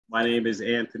My name is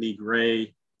Anthony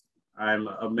Gray. I'm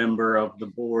a member of the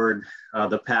board,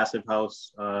 the Passive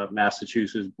House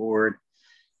Massachusetts board,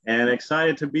 and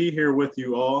excited to be here with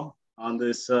you all on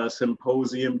this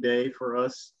symposium day for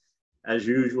us. As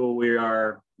usual, we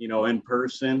are, in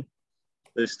person.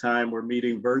 This time we're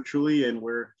meeting virtually, and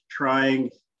we're trying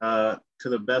to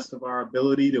the best of our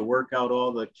ability to work out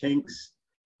all the kinks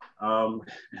and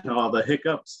all the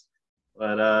hiccups.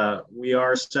 But we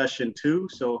are session 2,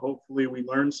 so hopefully we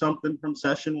learned something from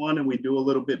session 1 and we do a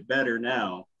little bit better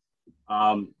now.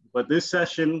 But this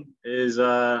session is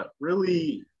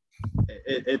really,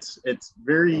 it's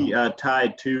very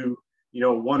tied to,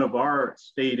 one of our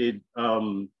stated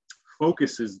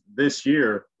focuses this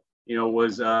year,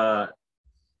 was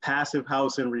passive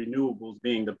house and renewables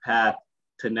being the path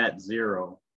to net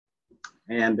zero.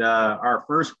 And our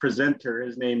first presenter,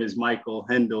 his name is Michael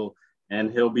Hendel, and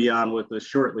he'll be on with us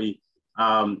shortly.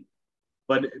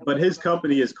 But his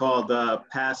company is called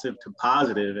Passive to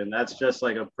Positive, and that's just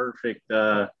like a perfect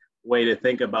way to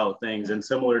think about things. And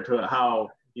similar to how,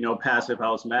 Passive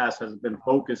House Mass has been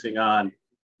focusing on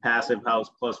passive house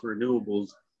plus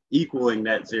renewables equaling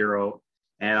net zero.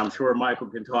 And I'm sure Michael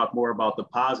can talk more about the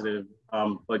positive,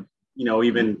 but,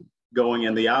 even going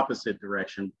in the opposite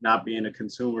direction, not being a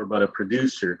consumer, but a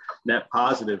producer, net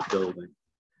positive building.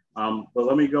 But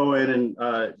let me go in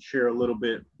and share a little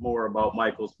bit more about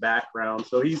Michael's background.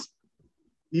 So he's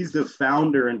the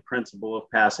founder and principal of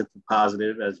Passive to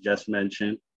Positive, as just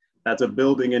mentioned. That's a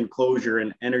building enclosure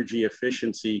and energy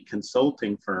efficiency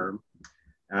consulting firm.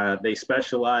 They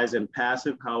specialize in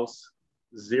passive house,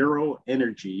 zero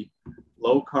energy,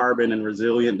 low carbon and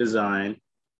resilient design.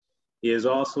 He is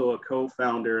also a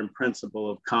co-founder and principal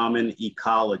of Common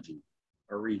Ecology,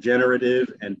 a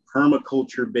regenerative and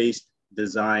permaculture-based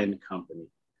design company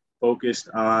focused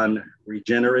on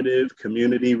regenerative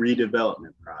community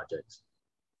redevelopment projects.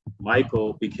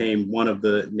 Michael became one of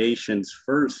the nation's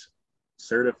first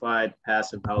certified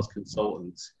passive house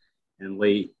consultants in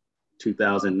late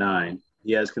 2009.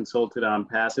 He has consulted on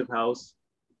passive house,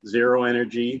 zero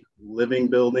energy, living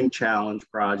building challenge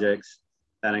projects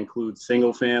that include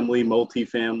single family,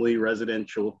 multifamily,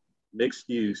 residential, mixed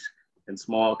use, and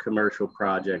small commercial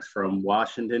projects from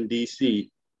Washington,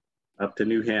 D.C. up to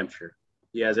New Hampshire.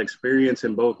 He has experience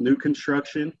in both new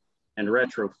construction and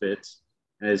retrofits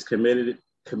and is committed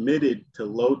to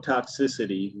low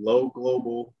toxicity, low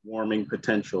global warming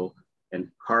potential, and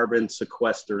carbon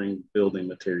sequestering building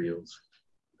materials.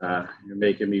 You're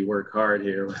making me work hard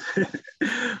here.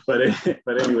 but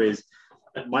anyways,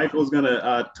 Michael's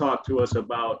gonna talk to us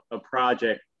about a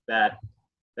project that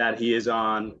he is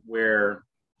on where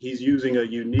he's using a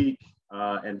unique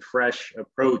and fresh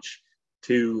approach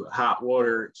to hot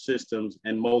water systems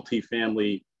and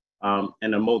multifamily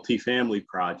and a multifamily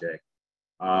project.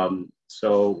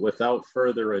 So without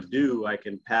further ado, I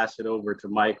can pass it over to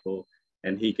Michael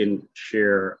and he can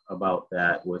share about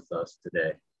that with us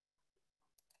today.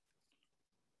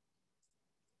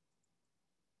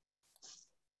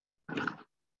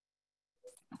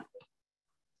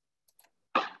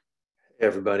 Hey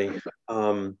everybody,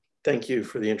 thank you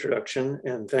for the introduction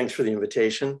and thanks for the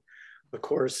invitation. Of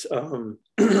course,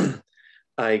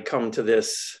 I come to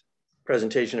this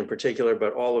presentation in particular,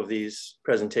 but all of these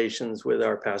presentations with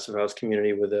our Passive House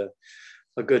community with a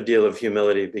good deal of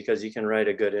humility, because you can write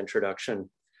a good introduction.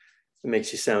 It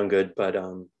makes you sound good, but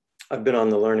I've been on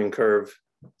the learning curve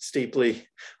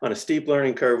on a steep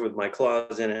learning curve with my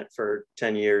claws in it for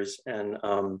 10 years. And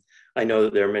I know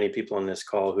that there are many people on this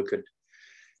call who could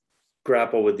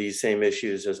grapple with these same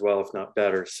issues as well, if not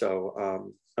better.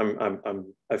 So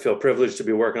I feel privileged to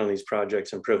be working on these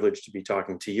projects and privileged to be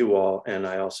talking to you all. And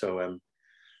I also am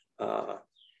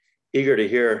eager to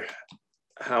hear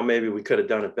how maybe we could have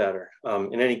done it better.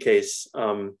 In any case,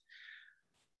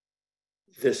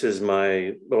 this is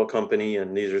my little company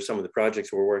and these are some of the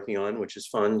projects we're working on, which is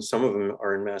fun. Some of them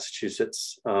are in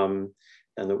Massachusetts.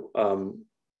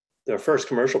 The first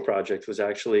commercial project was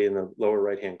actually in the lower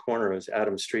right-hand corner. It was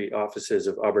Adams Street offices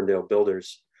of Auburndale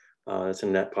Builders. It's a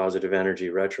net positive energy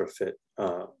retrofit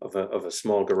of a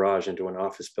small garage into an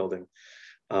office building.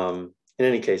 In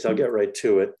any case, I'll get right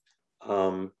to it.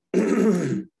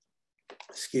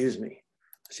 Excuse me,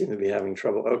 I seem to be having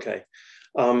trouble. Okay,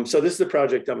 so this is the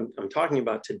project I'm talking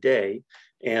about today.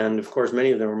 And of course,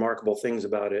 many of the remarkable things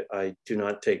about it, I do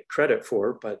not take credit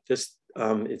for, but this,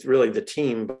 it's really the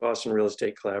team, Boston Real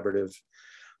Estate Collaborative,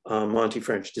 Monty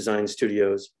French Design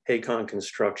Studios, Haycon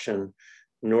Construction,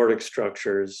 Nordic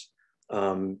Structures,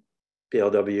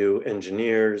 BLW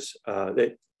Engineers.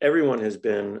 Everyone has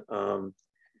been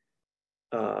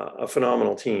a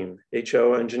phenomenal team.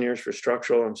 HO engineers for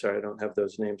structural, I'm sorry, I don't have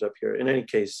those names up here. In any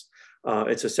case,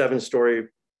 it's a 7-story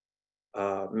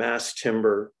mass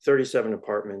timber, 37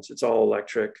 apartments. It's all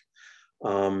electric.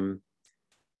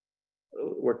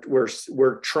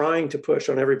 We're trying to push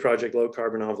on every project low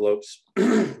carbon envelopes.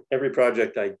 Every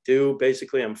project I do,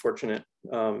 basically, I'm fortunate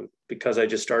because I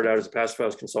just started out as a passive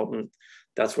house consultant.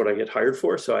 That's what I get hired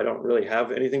for. So I don't really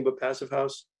have anything but passive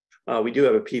house. We do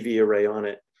have a PV array on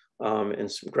it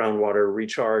and some groundwater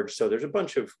recharge. So there's a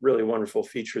bunch of really wonderful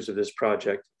features of this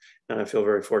project, and I feel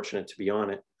very fortunate to be on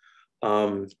it.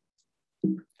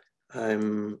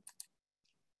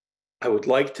 I would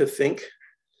like to think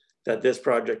that this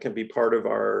project can be part of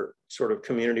our sort of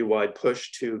community-wide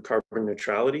push to carbon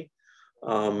neutrality.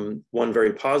 One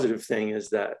very positive thing is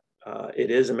that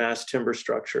it is a mass timber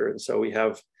structure. And so we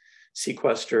have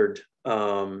sequestered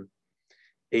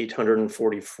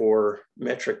 844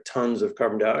 metric tons of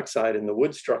carbon dioxide in the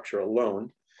wood structure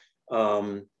alone.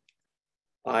 I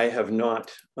have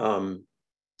not done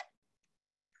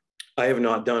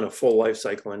a full life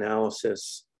cycle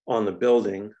analysis on the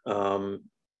building,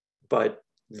 but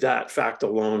that fact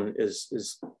alone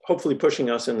is hopefully pushing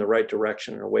us in the right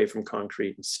direction and away from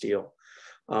concrete and steel.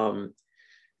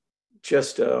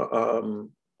 Just a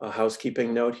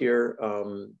housekeeping note here.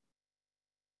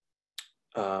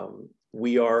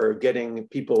 We are getting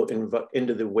people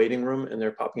into the waiting room, and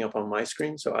they're popping up on my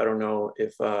screen. So I don't know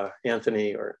if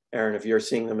Anthony or Aaron, if you're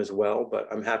seeing them as well, but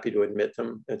I'm happy to admit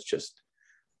them. It's just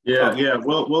yeah.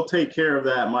 We'll take care of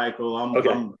that, Michael. Okay.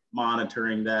 I'm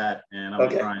monitoring that, and I'm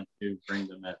trying to bring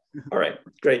them in. All right,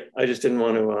 great. I just didn't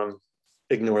want to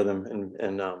ignore them and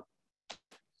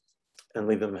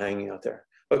leave them hanging out there.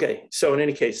 Okay, so in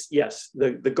any case, yes,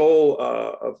 the goal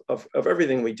of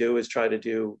everything we do is try to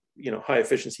do, you know, high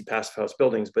efficiency passive house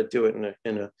buildings, but do it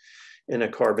in a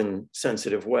carbon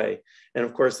sensitive way. And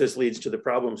of course, this leads to the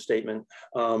problem statement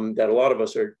that a lot of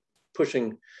us are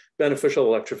pushing beneficial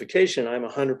electrification. I'm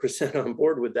 100% on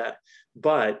board with that,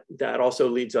 but that also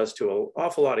leads us to an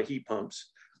awful lot of heat pumps,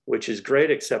 which is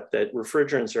great, except that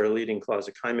refrigerants are a leading cause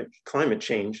of climate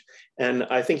change. And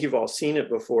I think you've all seen it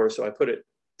before, so I put it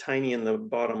tiny in the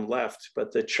bottom left,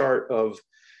 but the chart of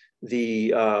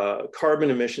the carbon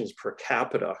emissions per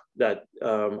capita that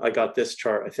I got this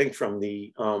chart, I think from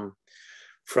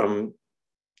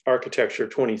Architecture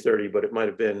 2030, but it might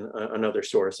have been another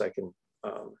source. I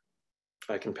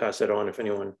can pass that on if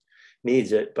anyone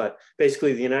needs it. But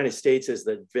basically, the United States is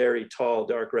the very tall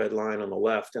dark red line on the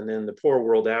left, and then the poor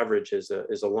world average is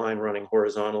a line running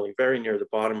horizontally, very near the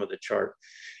bottom of the chart.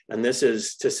 And this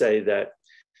is to say that,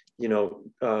 you know,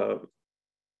 I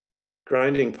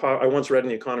once read in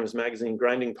the Economist magazine,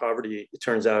 grinding poverty, it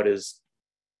turns out, is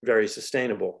very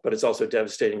sustainable, but it's also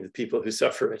devastating to people who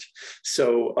suffer it.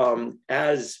 So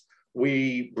as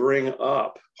we bring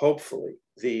up, hopefully,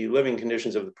 the living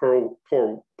conditions of the poor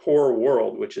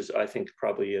world, which is, I think,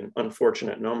 probably an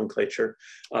unfortunate nomenclature,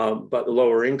 but the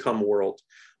lower income world,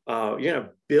 you know,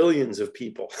 billions of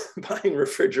people buying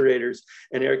refrigerators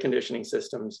and air conditioning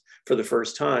systems for the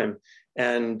first time.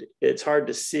 And it's hard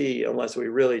to see, unless we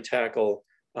really tackle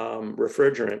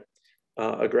refrigerant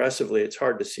aggressively, it's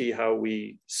hard to see how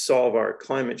we solve our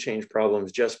climate change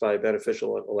problems just by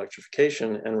beneficial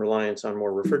electrification and reliance on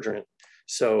more refrigerant.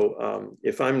 So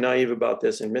if I'm naive about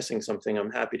this and missing something,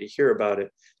 I'm happy to hear about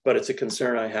it, but it's a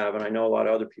concern I have, and I know a lot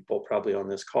of other people probably on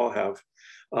this call have.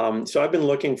 So I've been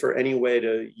looking for any way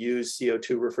to use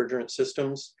CO2 refrigerant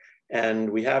systems, and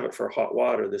we have it for hot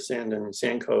water, the Sand and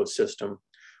Sandco system.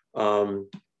 And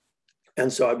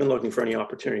so I've been looking for any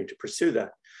opportunity to pursue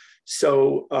that.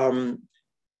 So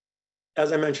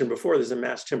as I mentioned before, there's a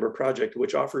mass timber project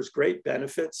which offers great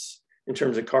benefits in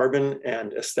terms of carbon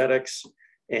and aesthetics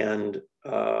and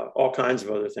all kinds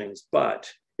of other things,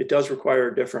 but it does require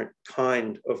a different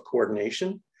kind of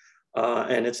coordination.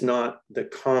 And it's not the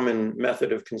common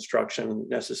method of construction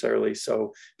necessarily.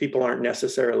 So people aren't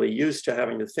necessarily used to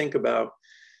having to think about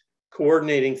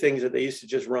coordinating things that they used to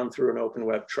just run through an open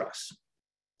web truss.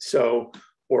 So,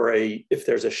 or if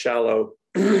there's a shallow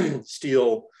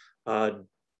steel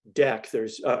deck,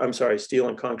 steel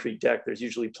and concrete deck, there's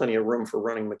usually plenty of room for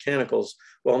running mechanicals.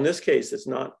 Well, in this case, it's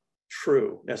not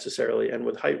true necessarily. And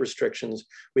with height restrictions,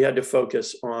 we had to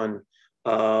focus on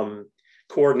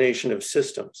coordination of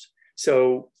systems.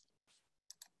 So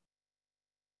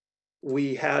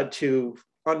we had to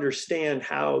understand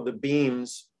how the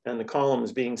beams and the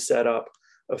columns being set up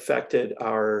affected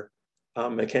our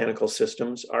mechanical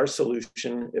systems. Our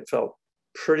solution, it felt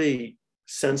pretty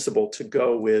sensible to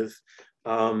go with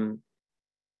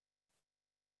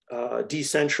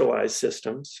decentralized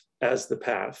systems as the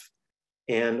path.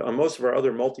 And on most of our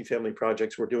other multifamily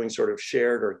projects, we're doing sort of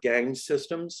shared or ganged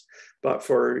systems. But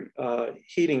for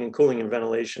heating and cooling and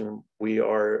ventilation, we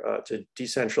are to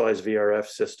decentralized VRF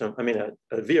system. I mean,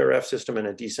 a VRF system and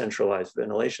a decentralized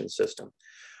ventilation system.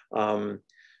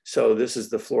 So this is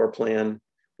the floor plan.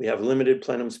 We have limited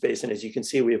plenum space. And as you can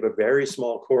see, we have a very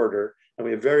small corridor and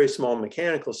we have very small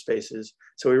mechanical spaces.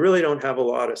 So we really don't have a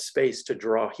lot of space to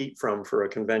draw heat from for a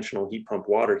conventional heat pump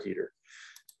water heater.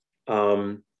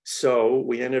 So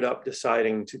we ended up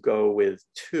deciding to go with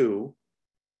 2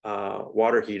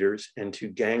 water heaters and to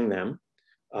gang them,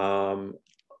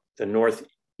 the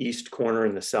northeast corner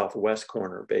and the southwest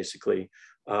corner, basically,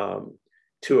 3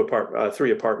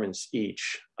 apartments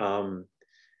each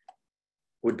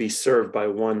would be served by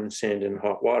 1 sand and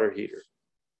hot water heater.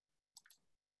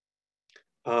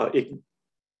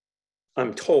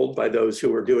 I'm told by those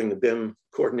who are doing the BIM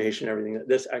coordination, everything, that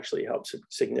this actually helps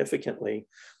significantly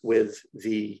with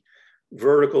the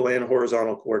vertical and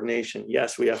horizontal coordination.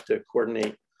 Yes, we have to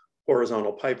coordinate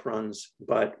horizontal pipe runs,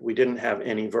 but we didn't have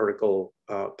any vertical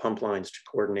pump lines to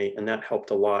coordinate, and that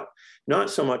helped a lot. Not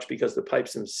so much because the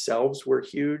pipes themselves were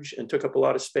huge and took up a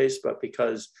lot of space, but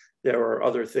because there are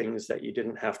other things that you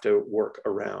didn't have to work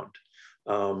around.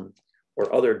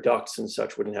 Or other ducts and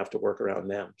such wouldn't have to work around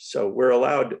them. So we're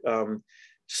allowed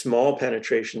small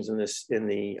penetrations in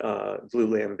the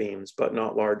glulam beams, but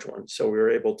not large ones. So we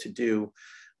were able to do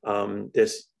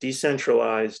this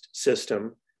decentralized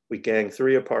system. We gang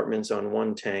 3 apartments on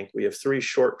 1 tank. We have 3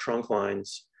 short trunk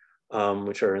lines,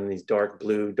 which are in these dark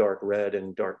blue, dark red,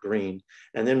 and dark green.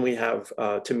 And then we have,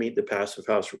 to meet the passive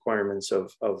house requirements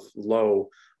of low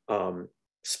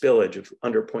spillage of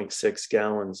under 0.6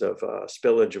 gallons of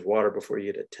spillage of water before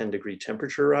you get a 10-degree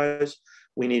temperature rise,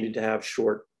 we needed to have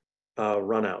short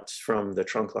runouts from the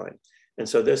trunk line. And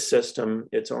so this system,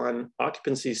 it's on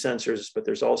occupancy sensors, but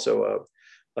there's also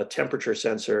a temperature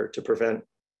sensor to prevent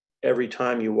every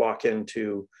time you walk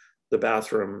into the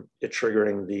bathroom, it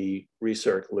triggering the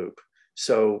recirc loop.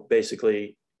 So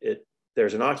basically,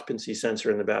 there's an occupancy sensor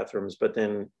in the bathrooms, but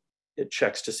then it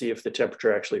checks to see if the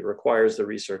temperature actually requires the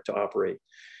recirc to operate.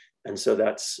 And so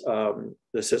that's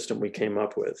the system we came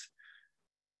up with.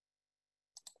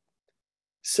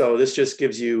 So this just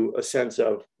gives you a sense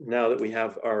of, now that we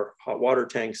have our hot water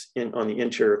tanks on the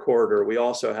interior corridor, we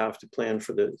also have to plan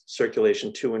for the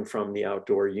circulation to and from the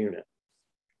outdoor unit.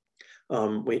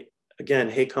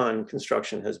 Again, Haycon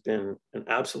Construction has been an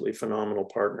absolutely phenomenal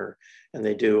partner, and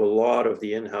they do a lot of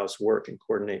the in-house work and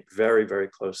coordinate very, very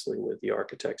closely with the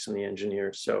architects and the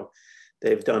engineers. So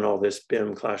they've done all this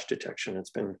BIM clash detection.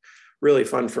 It's been really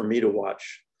fun for me to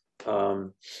watch.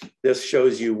 This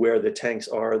shows you where the tanks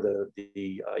are,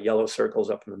 the yellow circles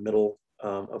up in the middle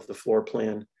of the floor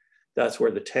plan. That's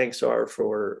where the tanks are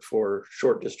for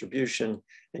short distribution.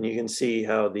 And you can see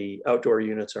how the outdoor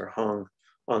units are hung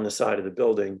on the side of the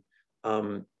building.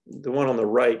 The one on the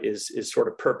right is sort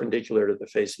of perpendicular to the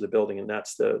face of the building, and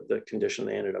that's the condition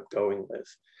they ended up going with.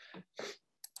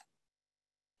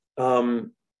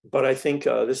 But I think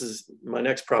this is my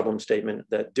next problem statement,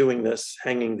 that doing this,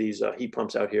 hanging these heat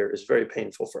pumps out here, is very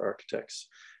painful for architects.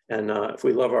 And if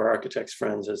we love our architects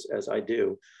friends, as I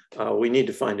do, we need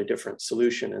to find a different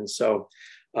solution. And so,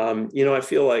 you know, I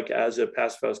feel like as a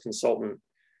passive house consultant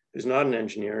who's not an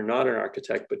engineer, not an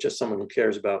architect, but just someone who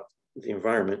cares about the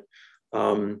environment,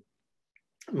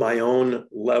 my own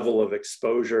level of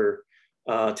exposure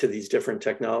to these different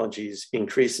technologies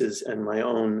increases, and my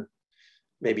own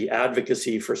maybe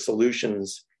advocacy for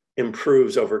solutions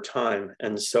improves over time.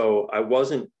 And so I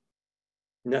wasn't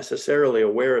necessarily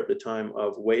aware at the time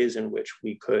of ways in which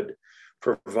we could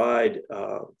provide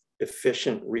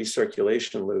efficient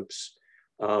recirculation loops.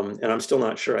 And I'm still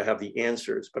not sure I have the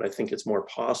answers, but I think it's more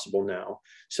possible now.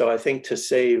 So I think to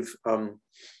save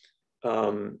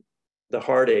the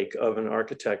heartache of an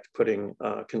architect putting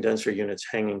condenser units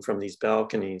hanging from these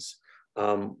balconies,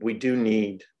 we do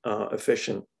need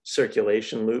efficient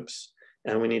circulation loops,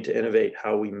 and we need to innovate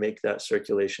how we make that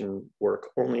circulation work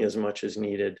only as much as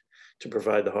needed to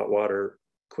provide the hot water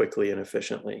quickly and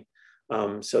efficiently.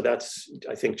 So that's,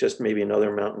 I think, just maybe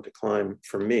another mountain to climb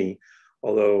for me.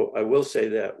 Although I will say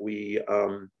that we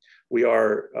are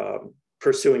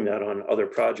pursuing that on other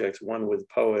projects. One with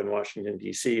POA in Washington,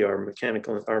 DC,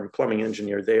 our plumbing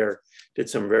engineer there did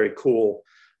some very cool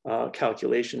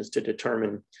calculations to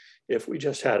determine if we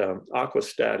just had an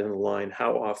aquastat in the line,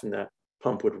 how often that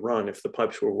pump would run if the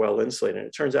pipes were well insulated. And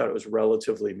it turns out it was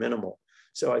relatively minimal.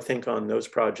 So I think on those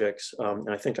projects, and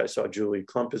I think I saw Julie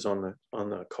Klump is on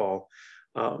the call,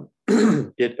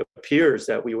 it appears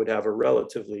that we would have a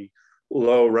relatively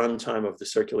low runtime of the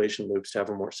circulation loops to have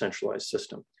a more centralized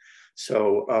system.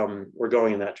 So we're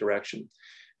going in that direction.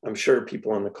 I'm sure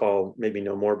people on the call maybe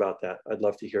know more about that. I'd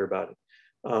love to hear about it.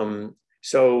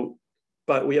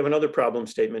 But we have another problem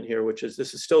statement here, which is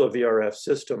this is still a VRF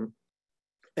system,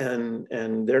 and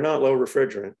they're not low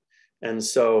refrigerant. And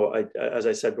so, as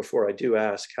I said before, I do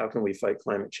ask, how can we fight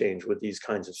climate change with these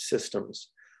kinds of systems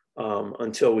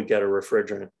until we get a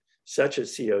refrigerant such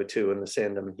as CO2 in the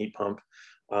sand and heat pump,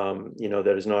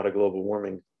 that is not a global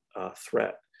warming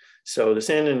threat. So the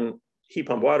sand and heat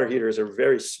pump water heaters are a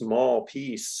very small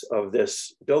piece of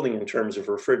this building in terms of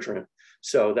refrigerant.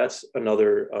 So that's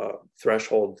another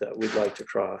threshold that we'd like to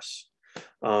cross.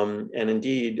 And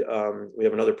indeed, we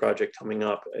have another project coming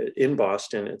up in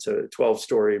Boston. It's a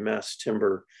 12-story mass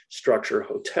timber structure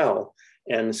hotel.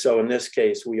 And so in this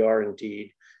case, we are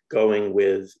indeed going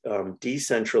with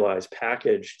decentralized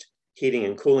packaged heating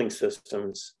and cooling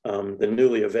systems, the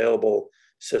newly available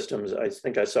systems. I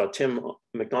think I saw Tim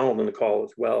McDonald in the call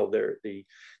as well. They're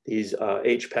these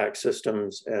HPAC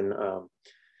systems, and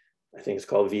I think it's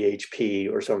called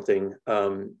VHP or something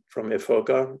from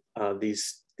IFOCA.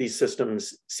 These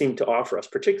systems seem to offer us,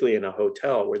 particularly in a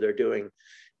hotel where they're doing,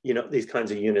 these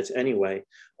kinds of units anyway,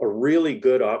 a really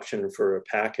good option for a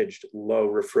packaged low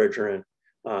refrigerant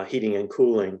heating and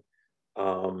cooling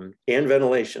and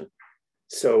ventilation.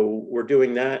 So we're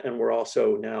doing that, and we're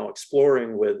also now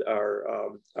exploring with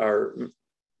our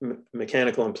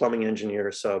mechanical and plumbing engineer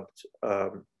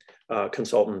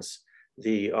consultants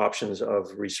the options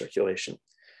of recirculation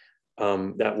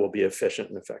that will be efficient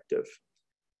and effective.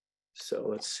 So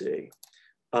let's see.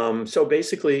 So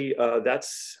basically,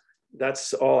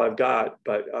 that's all I've got.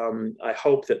 But I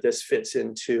hope that this fits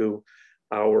into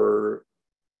our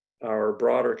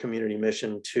broader community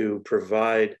mission to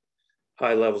provide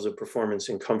high levels of performance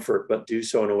and comfort, but do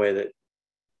so in a way that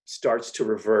starts to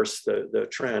reverse the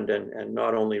trend and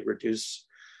not only reduce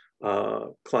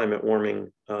climate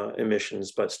warming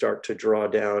emissions, but start to draw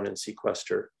down and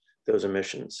sequester those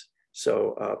emissions.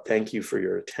 So thank you for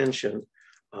your attention.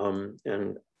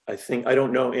 And I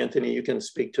don't know, Anthony, you can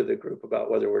speak to the group about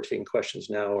whether we're taking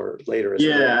questions now or later.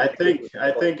 Yeah, I think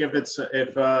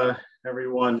if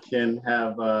everyone can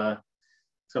have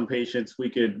some patience, we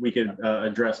could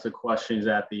address the questions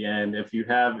at the end. If you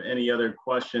have any other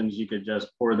questions, you could just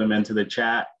pour them into the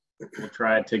chat. We'll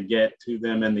try to get to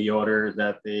them in the order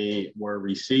that they were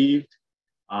received.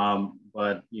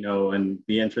 But in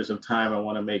the interest of time, I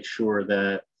want to make sure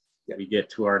that we get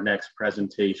to our next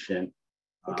presentation.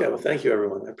 Okay, well, thank you,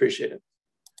 everyone. I appreciate it.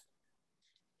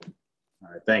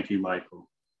 All right, thank you, Michael.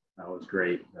 That was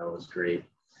great.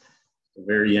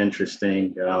 Very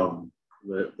interesting.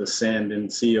 The sand and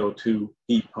CO2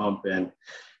 heat pump, and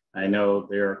I know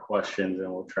there are questions,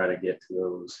 and we'll try to get to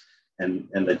those in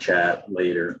the chat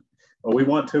later. But we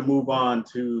want to move on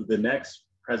to the next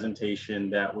presentation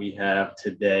that we have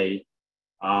today,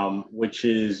 which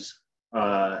is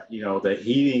the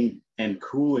heating and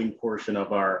cooling portion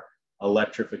of our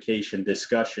electrification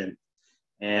discussion,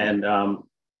 and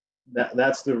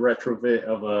that's the retrofit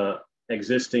of a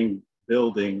existing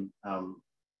building,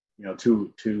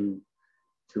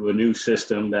 to a new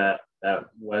system that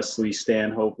Wesley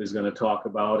Stanhope is going to talk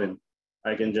about, and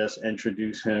I can just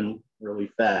introduce him really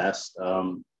fast.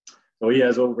 So he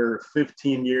has over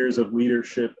 15 years of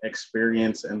leadership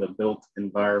experience in the built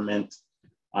environment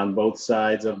on both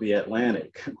sides of the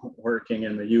Atlantic, working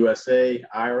in the USA,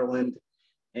 Ireland,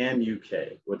 and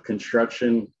UK with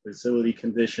construction, facility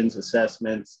conditions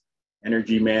assessments,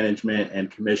 energy management,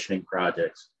 and commissioning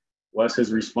projects. Wes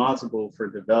is responsible for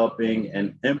developing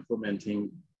and implementing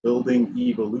Building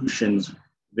Evolution's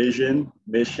vision,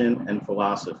 mission, and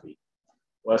philosophy.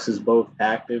 Wes is both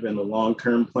active in the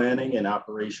long-term planning and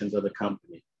operations of the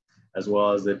company, as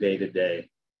well as the day-to-day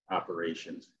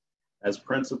operations. As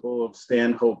principal of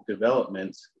Stanhope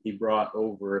Developments, he brought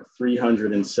over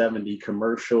 370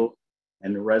 commercial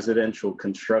and residential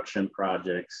construction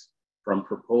projects from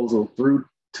proposal through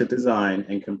to design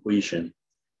and completion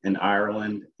in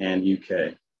Ireland and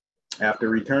UK. After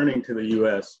returning to the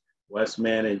US, Wes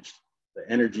managed the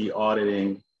energy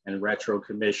auditing and retro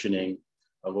commissioning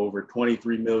of over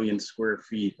 23 million square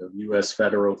feet of US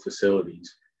federal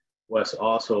facilities. Wes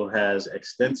also has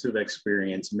extensive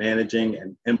experience managing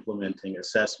and implementing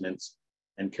assessments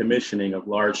and commissioning of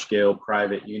large-scale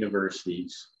private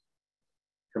universities,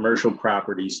 commercial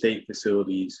properties, state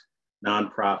facilities,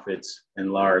 nonprofits,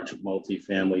 and large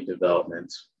multifamily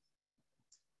developments.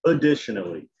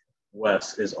 Additionally,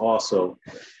 Wes is also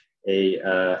a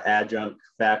adjunct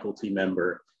faculty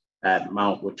member at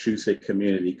Mount Wachusett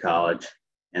Community College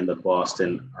and the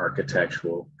Boston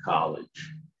Architectural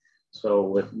College. So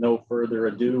with no further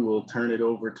ado, we'll turn it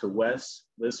over to Wes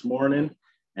this morning,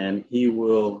 and he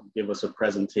will give us a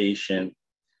presentation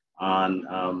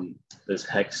on this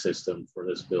hex system for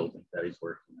this building that he's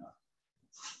working on.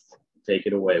 Take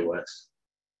it away, Wes.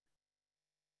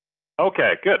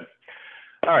 Okay, good.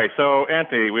 All right, so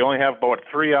Anthony, we only have about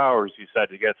 3 hours, you said,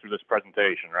 to get through this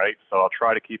presentation, right? So I'll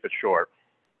try to keep it short.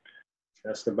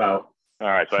 Just about. All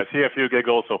right, so I see a few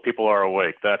giggles, so people are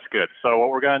awake. That's good. So what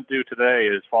we're going to do today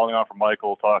is following on from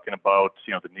Michael talking about,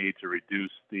 the need to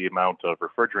reduce the amount of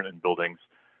refrigerant in buildings.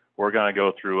 We're going to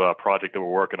go through a project that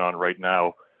we're working on right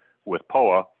now with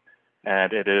POA,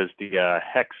 and it is the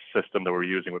HEX system that we're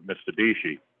using with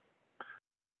Mitsubishi.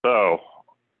 So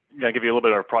I'm going to give you a little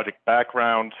bit of our project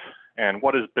background and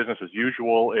what is business as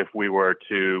usual if we were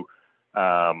to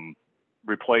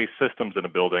replace systems in a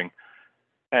building.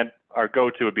 And our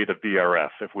go-to would be the VRF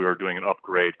if we were doing an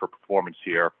upgrade for performance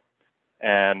here.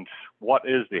 And what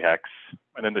is the HEX?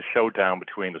 And then the showdown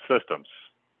between the systems.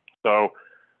 So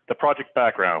the project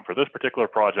background for this particular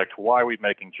project, why are we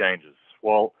making changes?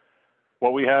 Well,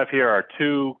 what we have here are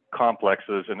two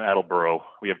complexes in Attleboro.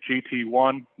 We have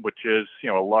GT1, which is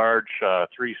a large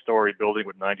 3-story building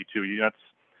with 92 units.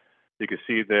 You can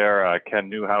see there Ken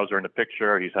Newhouser in the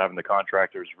picture. He's having the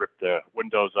contractors rip the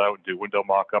windows out and do window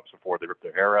mock-ups before they rip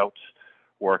their hair out,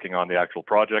 working on the actual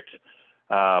project.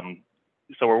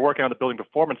 So we're working on the building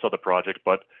performance of the project,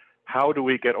 but how do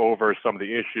we get over some of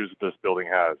the issues that this building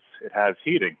has? It has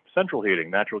heating, central heating,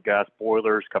 natural gas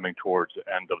boilers coming towards the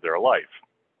end of their life.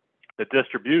 The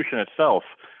distribution itself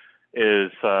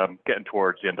is getting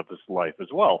towards the end of its life as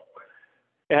well.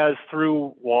 It has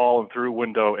through wall and through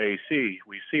window AC.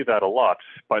 We see that a lot,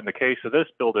 but in the case of this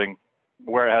building,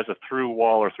 where it has a through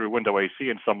wall or through window AC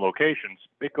in some locations,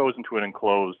 it goes into an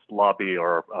enclosed lobby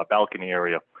or a balcony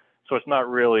area. So it's not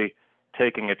really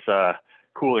taking its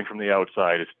cooling from the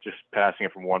outside. It's just passing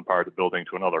it from one part of the building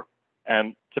to another.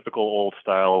 And typical old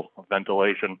style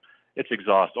ventilation, it's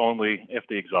exhaust only if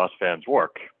the exhaust fans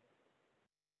work.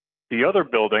 The other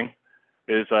building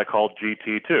is called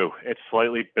GT2. It's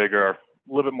slightly bigger, a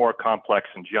little bit more complex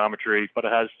in geometry, but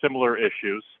it has similar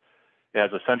issues. It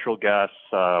has a central gas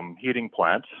heating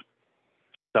plant.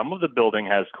 Some of the building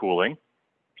has cooling,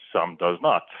 some does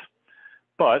not.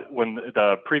 But when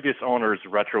the previous owners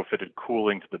retrofitted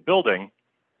cooling to the building,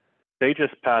 they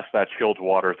just passed that chilled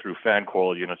water through fan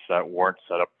coil units that weren't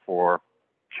set up for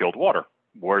chilled water.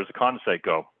 Where does the condensate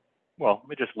go? Well,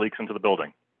 it just leaks into the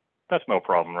building. That's no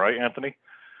problem, right, Anthony?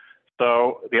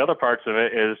 So the other parts of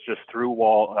it is just through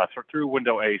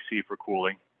window AC for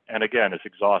cooling. And again, it's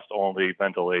exhaust only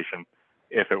ventilation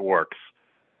if it works.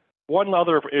 One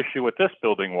other issue with this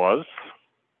building was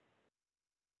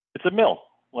it's a mill,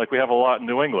 like we have a lot in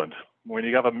New England. When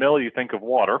you have a mill, you think of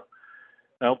water.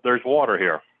 Now, there's water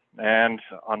here. And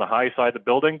on the high side of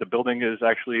the building is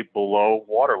actually below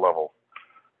water level.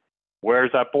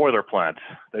 Where's that boiler plant?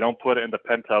 They don't put it in the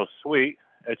penthouse suite.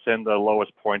 It's in the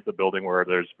lowest point of the building where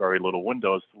there's very little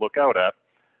windows to look out at,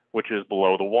 which is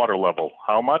below the water level.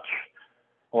 How much?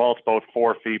 Well, it's about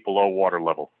 4 feet below water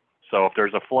level. So if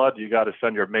there's a flood, you got to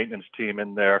send your maintenance team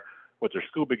in there with their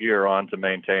scuba gear on to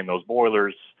maintain those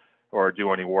boilers or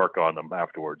do any work on them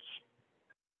afterwards.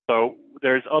 So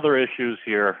there's other issues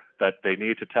here that they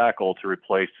need to tackle to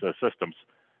replace the systems.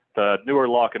 The newer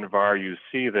lock and var you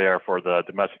see there for the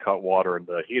domestic hot water and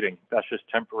the heating, that's just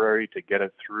temporary to get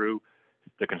it through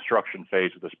the construction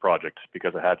phase of this project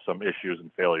because it had some issues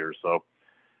and failures. So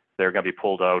they're going to be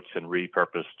pulled out and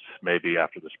repurposed maybe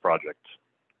after this project.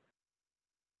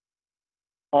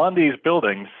 On these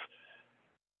buildings,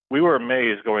 we were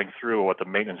amazed going through what the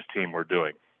maintenance team were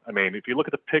doing. I mean, if you look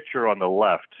at the picture on the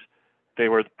left, they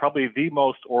were probably the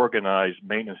most organized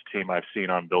maintenance team I've seen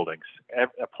on buildings.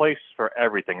 A place for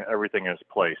everything. Everything is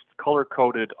placed,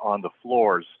 color-coded on the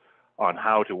floors on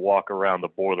how to walk around the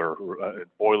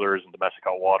boilers and domestic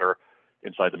hot water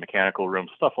inside the mechanical room,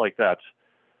 stuff like that.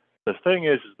 The thing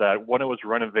is that when it was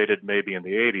renovated maybe in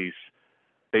the 80s,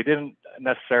 they didn't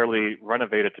necessarily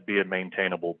renovate it to be a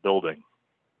maintainable building.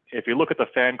 If you look at the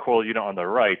fan coil unit on the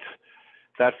right,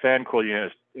 that fan coil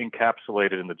unit is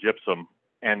encapsulated in the gypsum,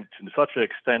 and to such an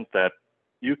extent that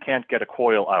you can't get a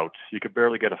coil out. You could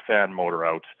barely get a fan motor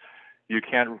out. You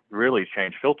can't really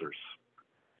change filters.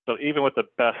 So even with the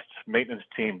best maintenance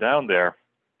team down there,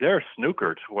 they're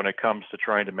snookered when it comes to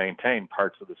trying to maintain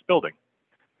parts of this building.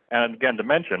 And again, to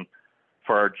mention,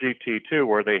 for our GT2,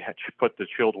 where they had put the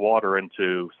chilled water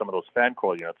into some of those fan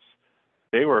coil units,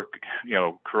 they were,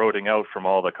 corroding out from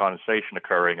all the condensation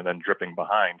occurring and then dripping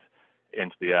behind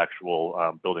into the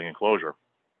actual building enclosure.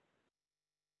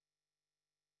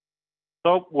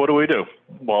 So what do we do?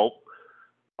 Well,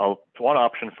 one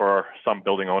option for some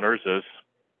building owners is,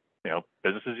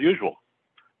 business as usual.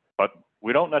 But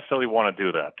We don't necessarily want to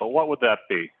do that, but what would that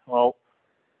be? Well,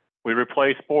 we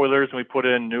replace boilers and we put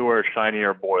in newer,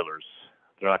 shinier boilers.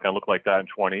 They're not going to look like that in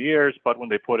 20 years, but when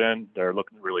they put in, they're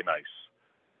looking really nice.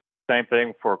 Same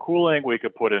thing for cooling. We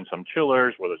could put in some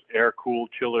chillers, whether it's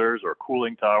air-cooled chillers or a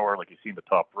cooling tower, like you see in the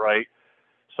top right,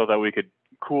 so that we could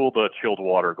cool the chilled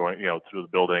water going, through the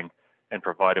building and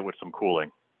provide it with some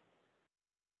cooling.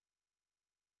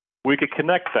 We could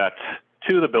connect that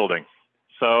to the building.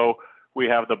 So we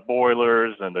have the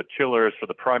boilers and the chillers for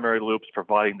the primary loops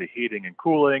providing the heating and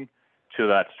cooling to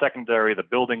that secondary, the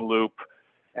building loop.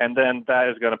 And then that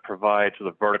is going to provide to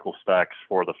the vertical stacks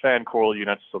for the fan coil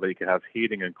units so that you can have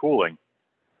heating and cooling.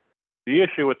 The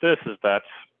issue with this is that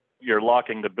you're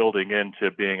locking the building into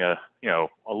being a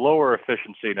lower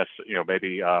efficiency,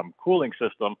 maybe cooling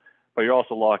system, but you're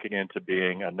also locking into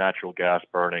being a natural gas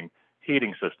burning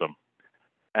heating system.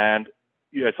 And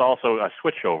it's also a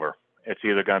switchover. It's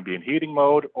either going to be in heating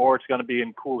mode or it's going to be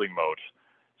in cooling mode.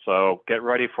 So get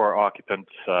ready for occupant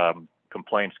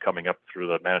complaints coming up through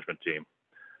the management team.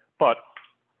 But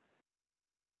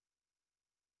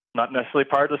not necessarily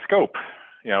part of the scope.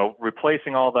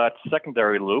 Replacing all that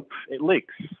secondary loop, it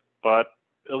leaks, but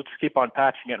it'll just keep on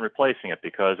patching it and replacing it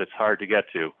because it's hard to get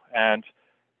to. And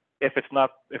if it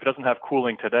doesn't have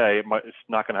cooling today, it's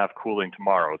not going to have cooling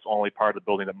tomorrow. It's only part of the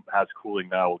building that has cooling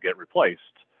now will get replaced.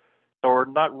 So we're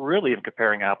not really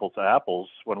comparing apples to apples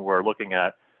when we're looking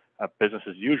at a business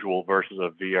as usual versus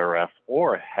a VRF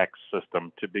or a HEX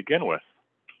system to begin with.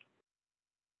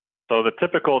 So the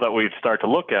typical that we'd start to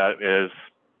look at is,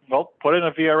 well, put in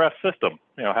a VRF system,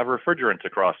 have refrigerants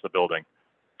across the building.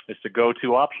 It's the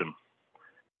go-to option.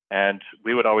 And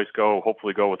we would always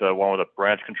hopefully go with one with a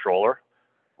branch controller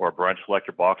or a branch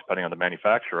selector box, depending on the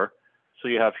manufacturer. So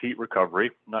you have heat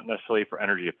recovery, not necessarily for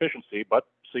energy efficiency, but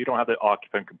so you don't have the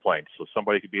occupant complaints. So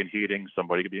somebody could be in heating,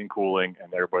 somebody could be in cooling,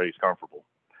 and everybody's comfortable.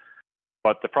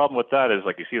 But the problem with that is,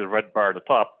 like you see the red bar at the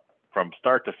top, from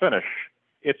start to finish,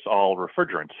 it's all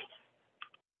refrigerants.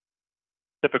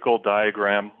 Typical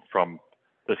diagram from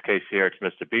this case here, it's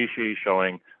Mitsubishi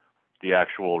showing the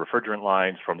actual refrigerant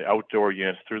lines from the outdoor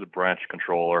units through the branch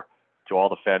controller to all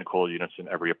the fan coil units in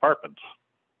every apartment.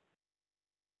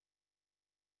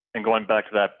 And going back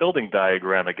to that building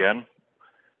diagram again,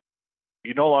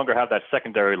 you no longer have that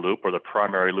secondary loop or the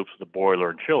primary loops of the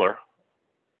boiler and chiller.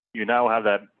 You now have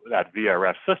that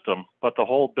VRF system, but the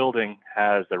whole building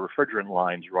has the refrigerant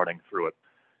lines running through it.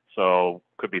 So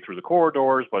could be through the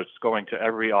corridors, but it's going to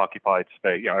every occupied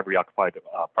space, every occupied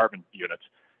apartment unit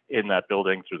in that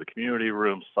building through the community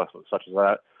rooms, such as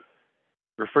that.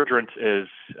 Refrigerant is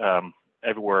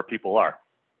everywhere people are.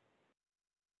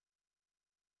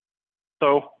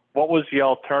 So what was the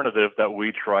alternative that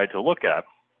we tried to look at?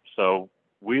 So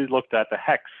we looked at the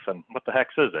HEX, and what the HEX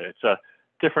is it? It's a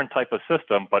different type of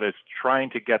system, but it's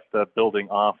trying to get the building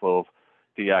off of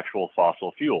the actual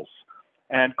fossil fuels.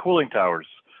 And cooling towers.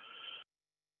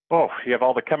 Oh, you have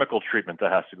all the chemical treatment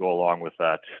that has to go along with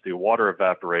that. The water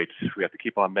evaporates. We have to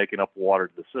keep on making up water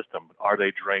to the system. Are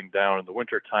they drained down in the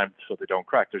wintertime so they don't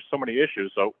crack? There's so many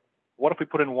issues. So what if we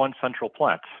put in one central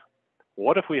plant?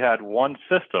 What if we had one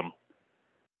system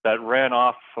that ran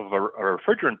off of a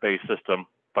refrigerant-based system,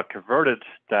 but converted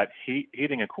that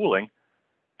heating and cooling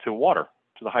to water,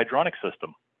 to the hydronic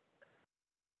system?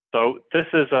 So this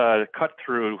is a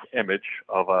cut-through image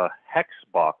of a HEX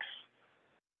box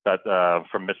that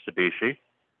from Mitsubishi.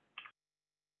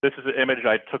 This is an image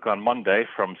I took on Monday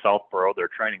from Southborough, their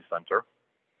training center,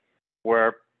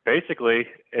 where basically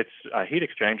it's a heat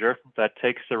exchanger that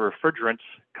takes the refrigerant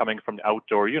coming from the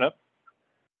outdoor unit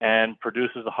and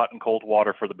produces the hot and cold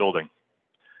water for the building.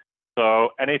 So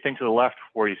anything to the left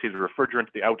where you see the refrigerant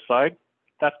to the outside,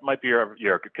 that might be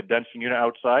your condensing unit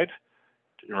outside,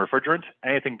 refrigerant.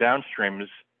 Anything downstream is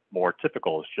more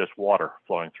typical. It's just water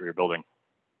flowing through your building.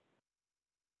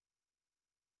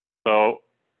 So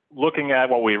looking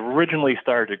at what we originally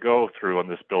started to go through on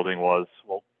this building was,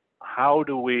 well, how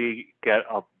do we get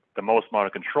the most amount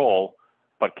of control,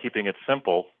 but keeping it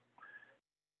simple?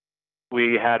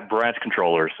 We had branch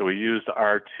controllers. So we used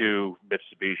our two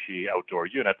Mitsubishi outdoor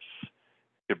units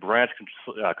to branch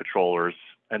controllers,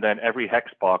 and then every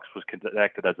HEX box was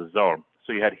connected as a zone.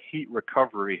 So you had heat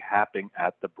recovery happening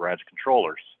at the branch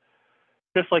controllers,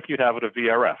 just like you'd have with a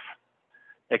VRF.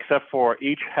 Except for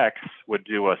each HEX would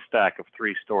do a stack of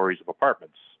 3 stories of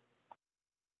apartments.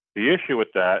 The issue with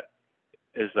that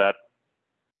is that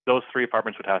those 3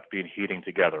 apartments would have to be in heating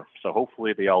together. So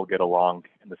hopefully they all get along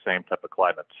in the same type of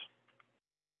climate.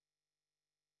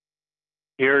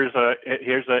 Here's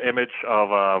an image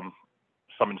of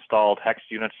some installed HEX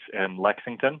units in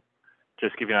Lexington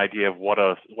just give you an idea of what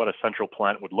a central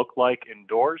plant would look like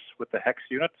indoors with the hex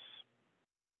units.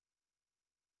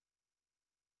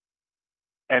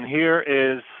 And here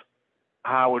is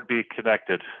how it would be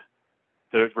connected.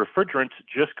 The refrigerant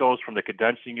just goes from the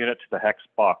condensing unit to the hex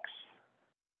box.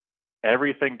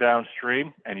 Everything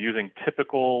downstream, and using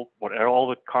typical, what all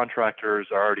the contractors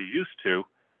are already used to,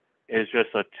 is just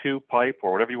a 2-pipe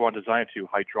or whatever you want to design it to,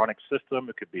 hydronic system.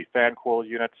 It could be fan coil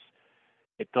units.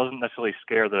 It doesn't necessarily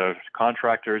scare the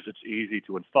contractors. It's easy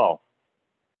to install,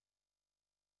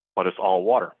 but it's all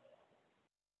water.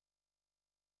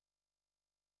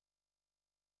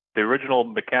 The original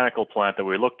mechanical plant that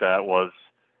we looked at was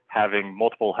having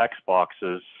multiple hex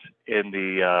boxes in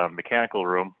the mechanical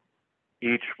room,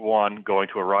 each one going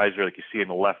to a riser like you see in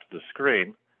the left of the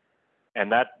screen.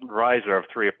 And that riser of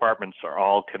 3 apartments are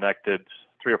all connected,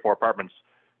 3 or 4 apartments,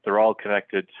 they're all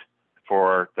connected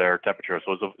for their temperature.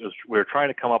 So we were trying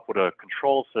to come up with a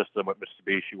control system with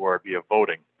Mitsubishi where it'd be a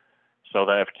voting. So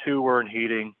that if 2 were in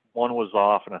heating, 1 was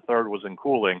off, and a 3rd was in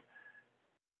cooling,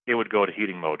 it would go to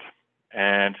heating mode.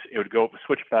 And it would go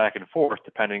switch back and forth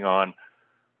depending on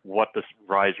what this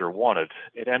riser wanted.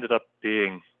 It ended up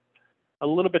being a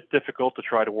little bit difficult to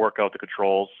try to work out the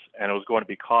controls, and it was going to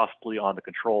be costly on the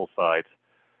control side.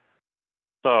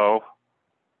 So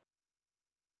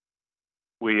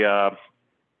we,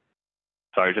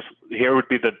 just here would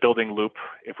be the building loop.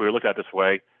 If we were looking at it this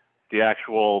way, the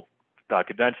actual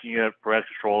condensing unit, parental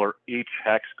controller, each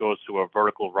hex goes to a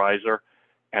vertical riser,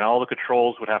 and all the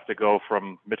controls would have to go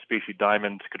from Mitsubishi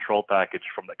Diamond control package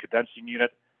from the condensing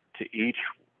unit to each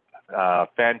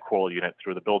fan coil unit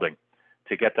through the building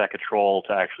to get that control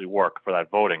to actually work for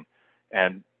that voting.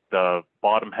 And the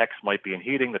bottom hex might be in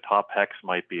heating, the top hex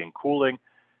might be in cooling,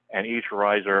 and each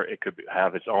riser, it could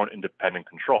have its own independent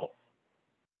control.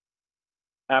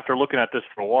 After looking at this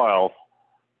for a while,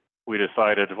 we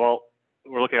decided, well,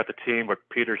 we're looking at the team with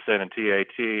Peterson and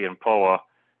TAT and POA,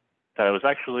 that it was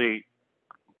actually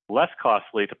less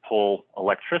costly to pull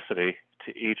electricity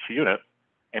to each unit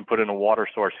and put in a water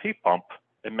source heat pump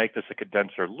and make this a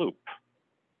condenser loop.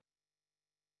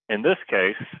 In this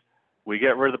case, we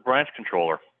get rid of the branch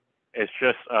controller. It's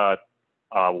just a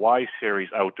Y-series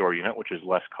outdoor unit, which is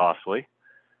less costly,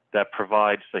 that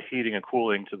provides the heating and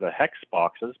cooling to the hex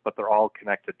boxes, but they're all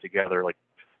connected together like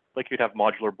you'd have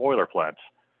modular boiler plants,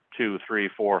 2, 3,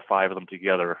 4, 5 of them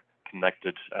together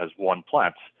connected as one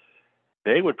plant.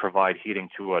 They would provide heating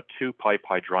to a 2-pipe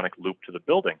hydronic loop to the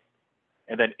building.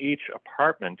 And then each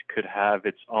apartment could have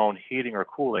its own heating or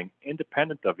cooling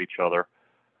independent of each other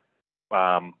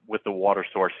with the water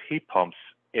source heat pumps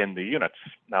in the units.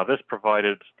 Now this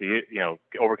provided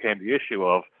overcame the issue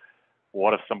of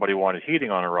what if somebody wanted heating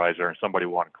on a riser and somebody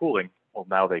wanted cooling? Well,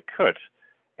 now they could.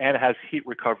 And it has heat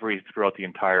recovery throughout the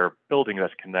entire building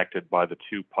that's connected by the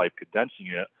 2-pipe condensing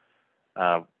unit.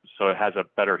 So it has a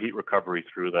better heat recovery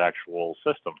through the actual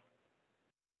system.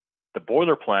 The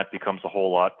boiler plant becomes a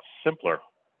whole lot simpler.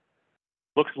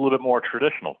 Looks a little bit more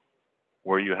traditional,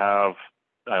 where you have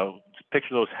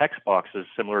picture those hex boxes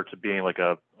similar to being like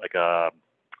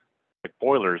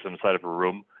boilers inside of a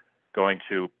room, going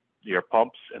to your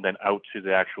pumps and then out to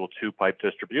the actual 2-pipe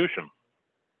distribution.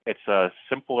 It's a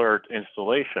simpler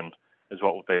installation, is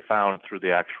what they found through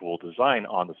the actual design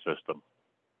on the system.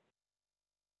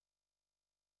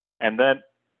 And then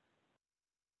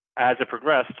as it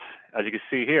progressed, as you can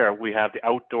see here, we have the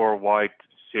outdoor wide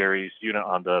series unit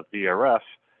on the VRF,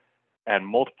 and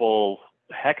multiple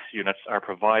hex units are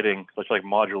providing, such like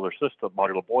modular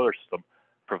boiler system,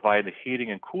 provide the heating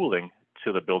and cooling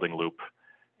to the building loop.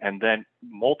 And then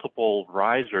multiple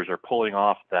risers are pulling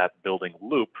off that building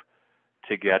loop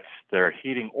to get their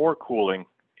heating or cooling,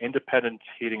 independent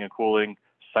heating and cooling,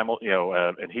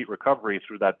 and heat recovery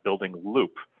through that building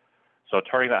loop. So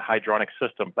turning that hydronic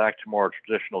system back to more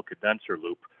traditional condenser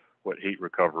loop with heat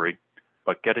recovery,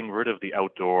 but getting rid of the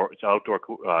outdoor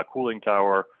cooling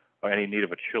tower or any need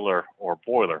of a chiller or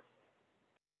boiler.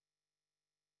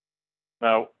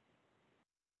 Now,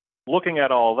 looking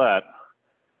at all that,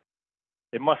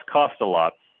 it must cost a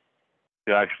lot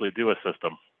to actually do a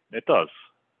system. It does.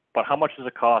 But how much does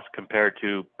it cost compared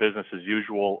to business as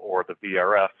usual or the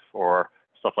VRF or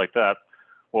stuff like that?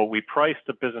 Well, we priced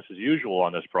the business as usual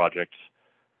on this project.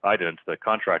 I didn't, the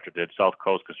contractor did, South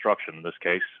Coast Construction in this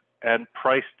case, and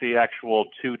priced the actual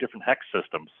 2 different hex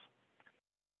systems.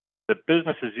 The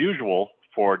business as usual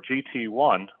for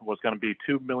GT1 was going to be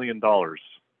 $2 million.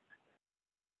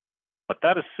 But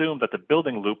that assumed that the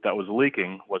building loop that was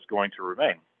leaking was going to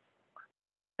remain.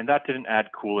 And that didn't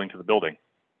add cooling to the building.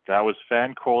 That was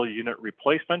fan coil unit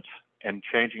replacement and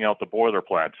changing out the boiler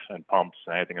plant and pumps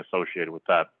and anything associated with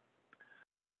that.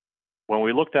 When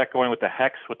we looked at going with the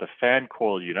hex with the fan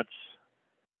coil units,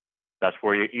 that's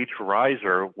where each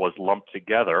riser was lumped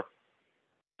together.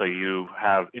 So you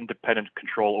have independent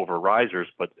control over risers,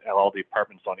 but all the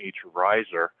apartments on each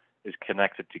riser is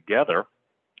connected together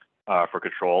for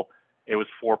control. It was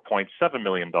 $4.7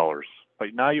 million.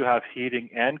 But now you have heating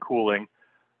and cooling,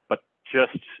 but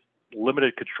just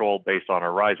limited control based on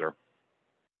a riser.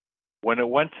 When it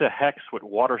went to hex with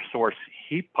water source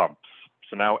heat pumps,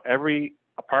 so now every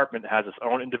apartment has its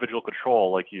own individual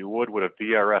control like you would with a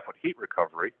VRF with heat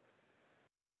recovery,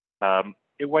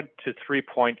 it went to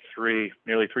 3.3,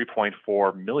 nearly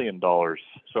 $3.4 million.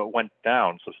 So it went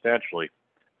down substantially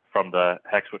from the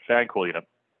hex with fan cool unit.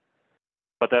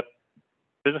 But that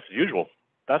business as usual.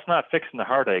 That's not fixing the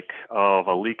heartache of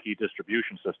a leaky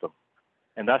distribution system.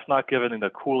 And that's not giving the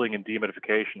cooling and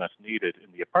dehumidification that's needed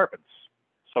in the apartments.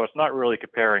 So it's not really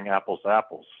comparing apples to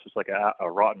apples. It's like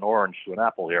a rotten orange to an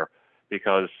apple here,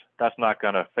 because that's not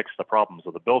going to fix the problems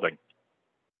of the building.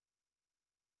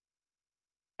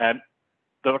 And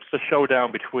that's the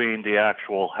showdown between the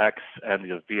actual hex and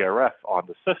the VRF on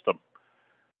the system.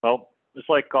 Well, it's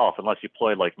like golf, unless you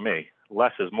play like me.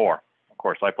 Less is more. Of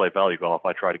course, I play value golf.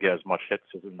 I try to get as much hits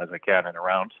as I can in a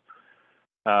round.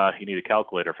 You need a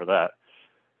calculator for that.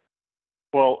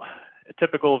 Well, a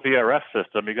typical VRF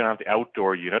system, you're going to have the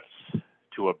outdoor units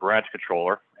to a branch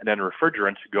controller, and then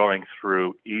refrigerant going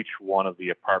through each one of the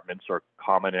apartments or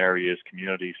common areas,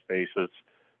 community spaces.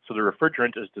 So the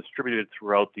refrigerant is distributed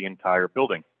throughout the entire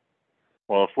building.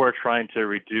 Well, if we're trying to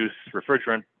reduce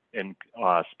refrigerant in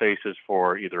spaces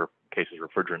for either cases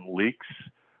refrigerant leaks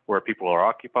where people are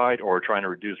occupied, or trying to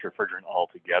reduce refrigerant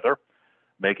altogether,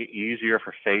 make it easier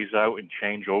for phase out and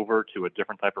change over to a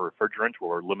different type of refrigerant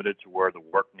where we're limited to where the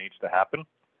work needs to happen.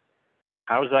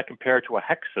 How does that compare to a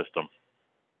hex system?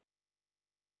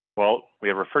 Well, we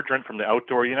have refrigerant from the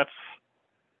outdoor units,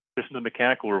 just in the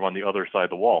mechanical room on the other side of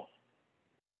the wall.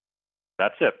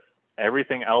 That's it.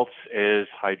 Everything else is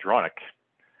hydronic.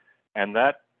 And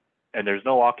there's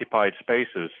no occupied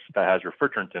spaces that has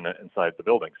refrigerant in it inside the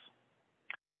buildings.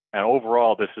 And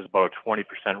overall, this is about a 20%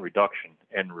 reduction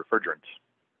in refrigerant.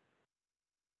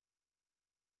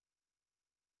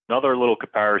 Another little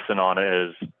comparison on it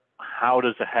is, how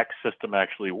does a hex system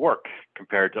actually work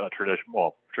compared to a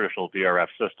traditional VRF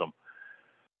system?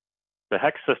 The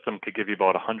hex system could give you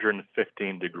about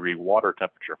 115-degree water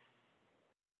temperature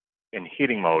in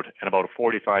heating mode and about a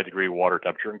 45-degree water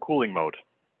temperature in cooling mode.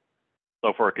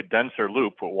 So for a condenser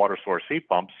loop with water source heat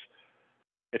pumps,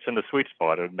 it's in the sweet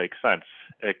spot. It would make sense.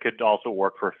 It could also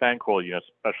work for fan coil units,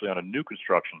 especially on a new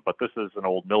construction, but this is an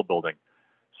old mill building.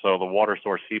 So the water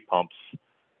source heat pumps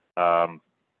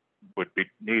would be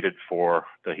needed for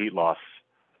the heat loss.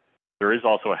 There is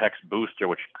also a hex booster,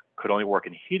 which could only work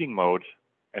in heating mode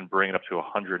and bring it up to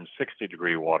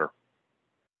 160-degree water.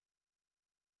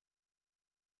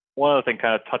 One other thing,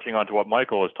 kind of touching on to what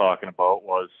Michael was talking about,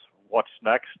 was what's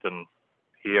next, and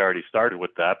he already started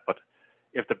with that. But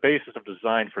if the basis of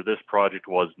design for this project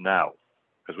was now,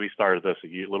 because we started this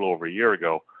a little over a year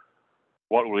ago,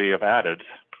 what would we have added?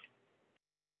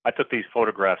 I took these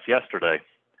photographs yesterday.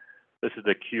 This is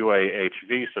the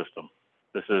QAHV system.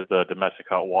 This is the domestic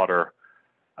hot water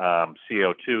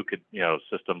CO2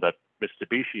 system that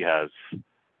Mitsubishi has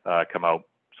come out.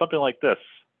 Something like this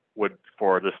would,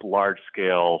 for this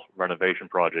large-scale renovation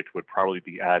project, would probably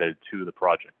be added to the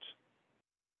project.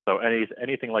 So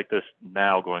anything like this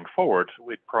now going forward,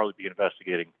 we'd probably be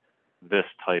investigating this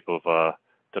type of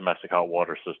domestic hot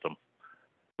water system.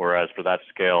 Whereas for that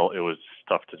scale, it was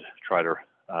tough to try to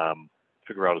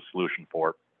figure out a solution for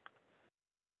it.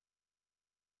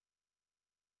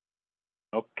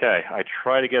 Okay, I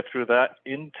try to get through that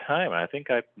in time. I think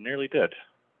I nearly did.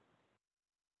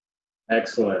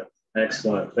 Excellent,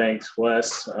 excellent. Thanks,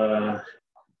 Wes.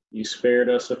 You spared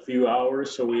us a few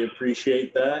hours, so we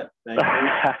appreciate that. Thank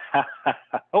you.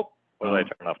 Oh, well, I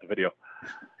turned off the video.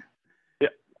 Yeah.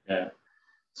 Yeah.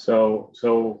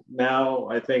 So now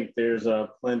I think there's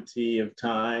plenty of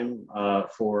time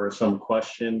for some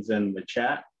questions in the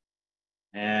chat.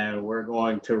 And we're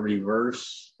going to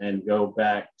reverse and go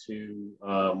back to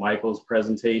Michael's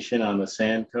presentation on the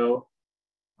Sandco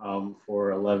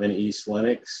for 11 East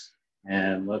Linux.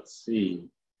 And let's see,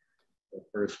 the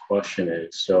first question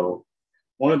is, so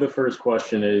one of the first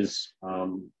question is,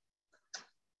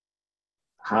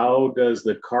 how does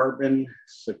the carbon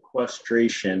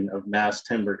sequestration of mass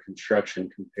timber construction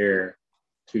compare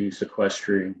to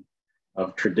sequestering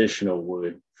of traditional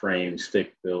wood frame,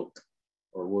 stick-built,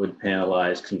 or wood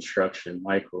panelized construction?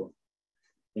 Michael,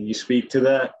 can you speak to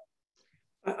that?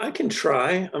 I can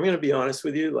try. I'm going to be honest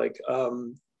with you. Like,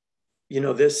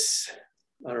 this,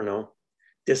 I don't know,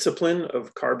 discipline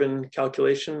of carbon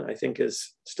calculation, I think,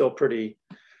 is still pretty,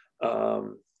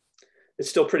 it's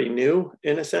still pretty new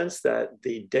in a sense that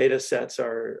the data sets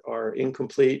are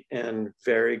incomplete and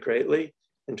vary greatly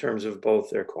in terms of both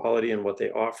their quality and what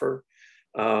they offer.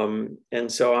 And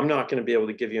so I'm not going to be able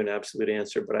to give you an absolute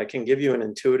answer, but I can give you an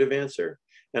intuitive answer.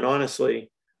 And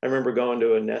honestly, I remember going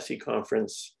to a NESI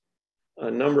conference a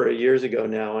number of years ago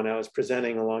now, and I was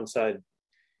presenting alongside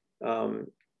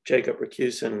Jacob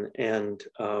Racusin, and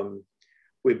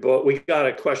we got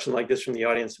a question like this from the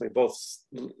audience. And we both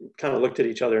kind of looked at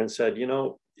each other and said, you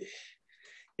know,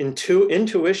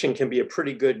 intuition can be a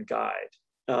pretty good guide.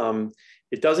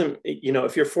 It doesn't, you know,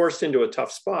 if you're forced into a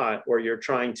tough spot or you're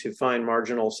trying to find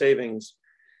marginal savings,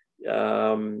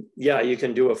 yeah, you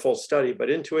can do a full study, but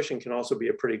intuition can also be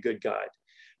a pretty good guide.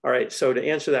 All right, so to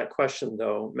answer that question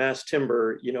though, mass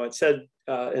timber, you know, it said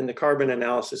in the carbon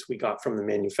analysis we got from the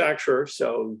manufacturer,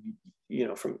 so, you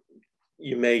know,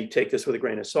 you may take this with a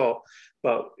grain of salt,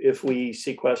 but if we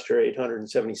sequester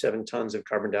 877 tons of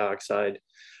carbon dioxide,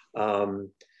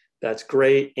 that's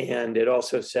great. And it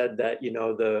also said that, you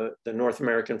know, the North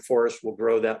American forest will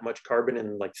grow that much carbon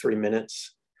in like 3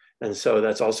 minutes. And so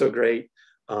that's also great.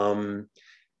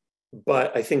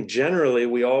 But I think generally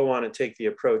we all want to take the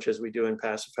approach, as we do in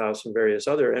Passive House and various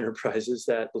other enterprises,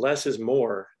 that less is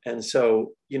more. And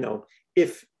so, you know,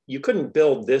 if you couldn't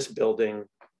build this building,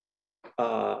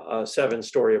 a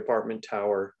 7-story apartment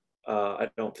tower, I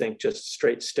don't think just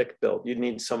straight stick built, you'd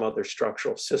need some other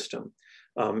structural system.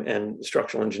 And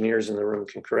structural engineers in the room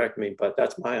can correct me, but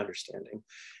that's my understanding.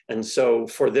 And so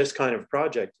for this kind of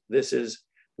project, this is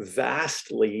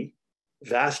vastly,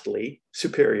 vastly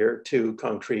superior to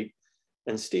concrete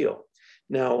and steel.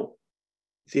 Now,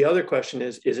 the other question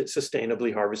is it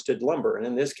sustainably harvested lumber? And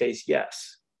in this case,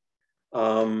 yes.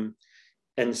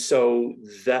 And so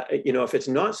that, you know, if it's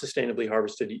not sustainably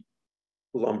harvested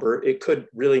lumber, it could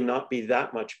really not be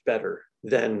that much better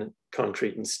than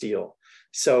concrete and steel.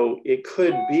 So it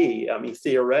could be, I mean,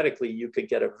 theoretically, you could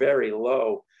get a very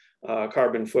low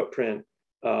carbon footprint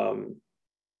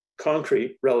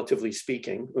concrete, relatively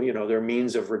speaking. You know, there are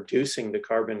means of reducing the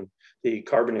carbon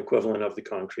equivalent of the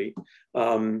concrete,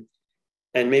 and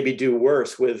maybe do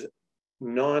worse with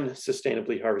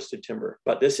non-sustainably harvested timber.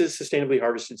 But this is sustainably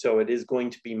harvested, so it is going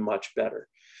to be much better.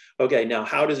 Okay, now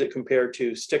how does it compare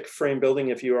to stick frame building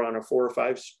if you are on a 4 or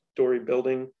 5-story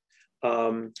building?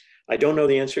 I don't know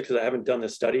the answer because I haven't done the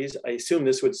studies. I assume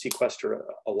this would sequester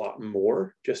a lot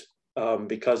more just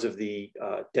because of the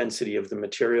density of the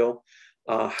material.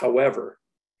 However,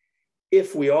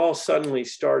 if we all suddenly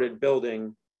started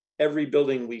building every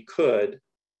building we could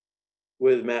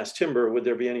with mass timber, would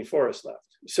there be any forest left?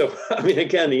 So, I mean,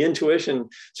 again, the intuition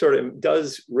sort of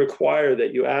does require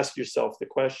that you ask yourself the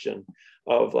question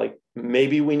of like,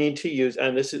 maybe we need to use,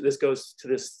 and this goes to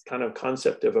this kind of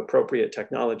concept of appropriate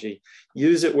technology,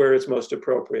 use it where it's most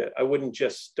appropriate. I wouldn't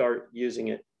just start using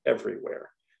it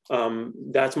everywhere.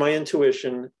 That's my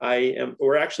intuition.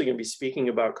 We're actually going to be speaking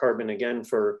about carbon again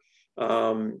for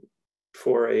a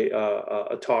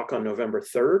talk on November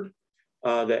 3rd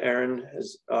that Aaron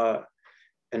has,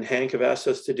 and Hank have asked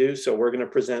us to do. So we're going to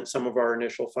present some of our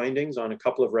initial findings on a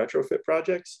couple of retrofit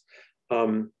projects.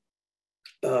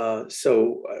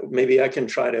 So maybe I can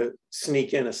try to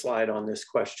sneak in a slide on this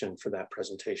question for that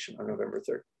presentation on November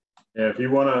 3rd. Yeah, if you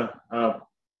want to,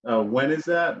 when is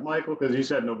that, Michael? Because you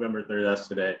said November 3rd, that's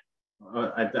today.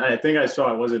 I think I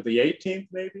saw it. Was it the 18th,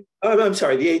 maybe? I'm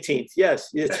sorry, the 18th.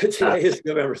 Yes, today is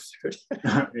November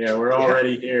 3rd. Yeah, we're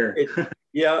already here.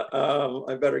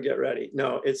 I better get ready.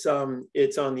 No, it's on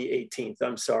the 18th.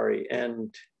 I'm sorry,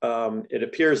 and it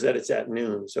appears that it's at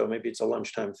noon, so maybe it's a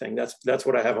lunchtime thing. That's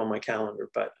what I have on my calendar.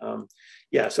 But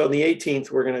yeah, so on the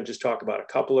 18th, we're going to just talk about a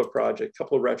couple of projects, a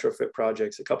couple of retrofit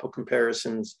projects, a couple of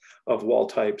comparisons of wall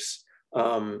types,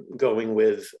 going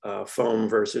with foam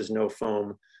versus no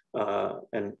foam.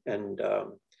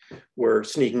 We're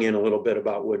sneaking in a little bit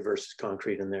about wood versus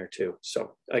concrete in there too.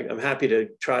 So I'm happy to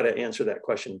try to answer that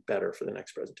question better for the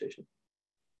next presentation.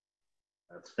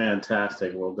 That's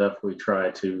fantastic. We'll definitely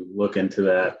try to look into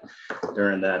that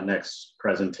during that next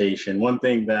presentation. One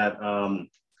thing that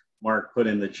Mark put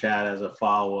in the chat as a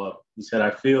follow-up, he said,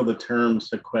 I feel the term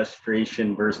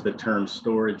sequestration versus the term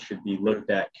storage should be looked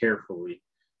at carefully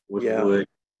with wood.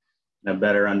 A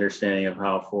better understanding of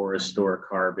how forests store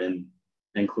carbon,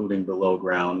 including below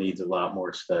ground, needs a lot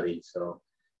more study. So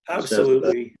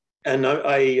absolutely. And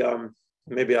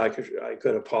maybe I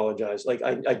could apologize. Like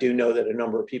I do know that a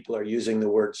number of people are using the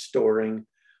word storing.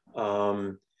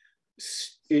 And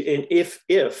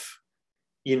if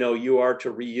you know, you are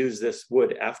to reuse this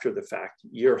wood after the fact,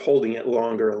 you're holding it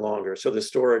longer and longer. So the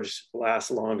storage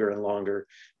lasts longer and longer.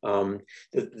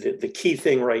 The key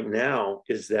thing right now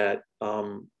is that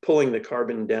pulling the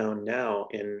carbon down now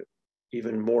in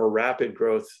even more rapid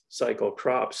growth cycle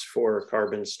crops for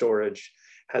carbon storage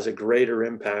has a greater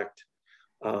impact.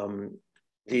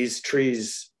 These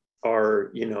trees are,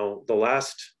 you know, the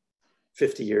last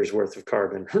 50 years worth of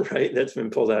carbon, right? That's been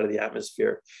pulled out of the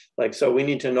atmosphere. Like, so we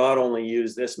need to not only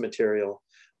use this material,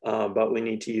 but we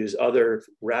need to use other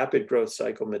rapid growth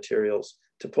cycle materials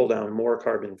to pull down more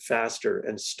carbon faster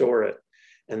and store it.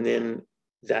 And then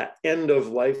that end of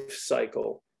life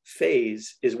cycle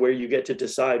phase is where you get to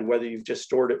decide whether you've just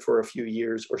stored it for a few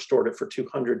years or stored it for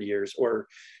 200 years or,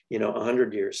 you know,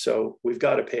 100 years. So we've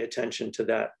got to pay attention to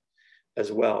that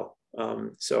as well.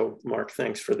 So Mark,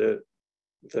 thanks for the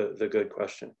good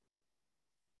question.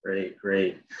 Great,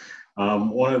 great.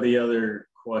 One of the other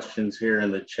questions here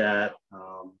in the chat,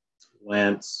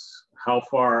 Lance, how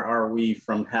far are we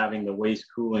from having the waste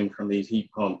cooling from these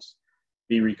heat pumps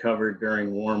be recovered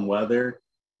during warm weather?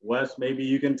 Wes, maybe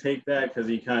you can take that because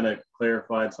he kind of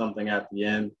clarified something at the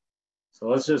end. So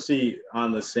let's just see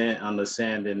on the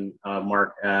sand, and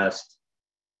Mark asked,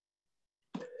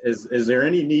 is there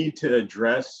any need to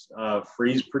address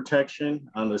freeze protection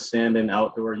on the sand and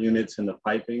outdoor units and the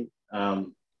piping?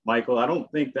 Michael, I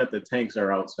don't think that the tanks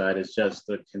are outside. It's just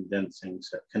the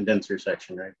condenser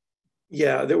section, right?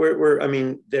 Yeah, I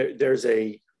mean, there's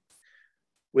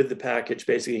with the package,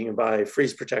 basically you can buy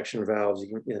freeze protection valves,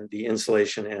 the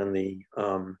insulation and the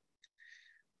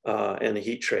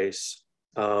heat trace.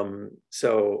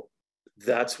 So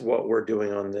that's what we're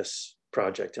doing on this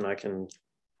project, and I can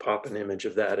pop an image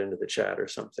of that into the chat or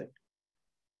something.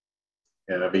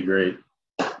 Yeah, that'd be great.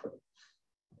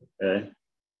 Okay.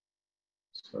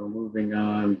 So moving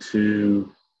on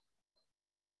to,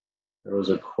 there was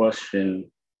a question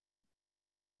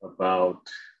about,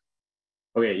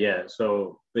 okay, yeah.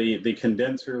 So the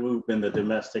condenser loop in the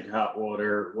domestic hot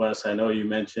water, Wes, I know you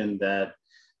mentioned that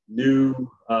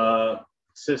new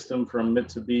system from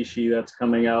Mitsubishi that's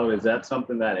coming out. Is that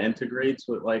something that integrates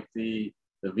with like the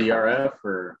VRF,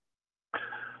 or?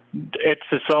 It's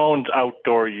its own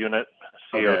outdoor unit,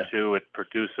 CO2. Okay. It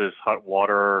produces hot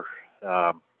water.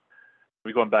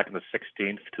 We're going back in the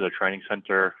 16th to the training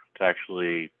center to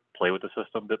actually play with the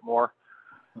system a bit more.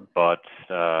 But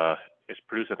it's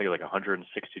produced, I think, like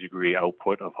 160-degree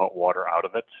output of hot water out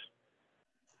of it.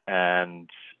 And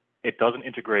it doesn't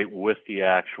integrate with the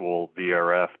actual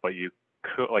VRF, but you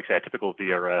could, like say, a typical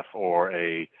VRF or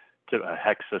a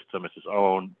HEX system is its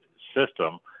own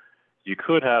system. You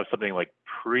could have something like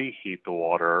preheat the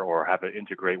water or have it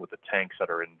integrate with the tanks that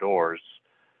are indoors.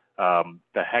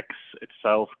 The HEX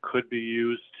itself could be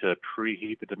used to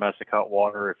preheat the domestic hot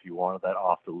water if you wanted that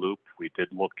off the loop. We did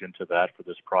look into that for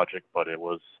this project, but it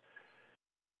was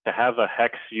to have the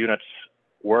HEX units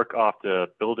work off the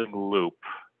building loop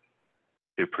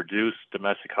to produce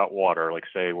domestic hot water. Like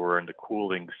say we're in the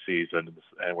cooling season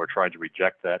and we're trying to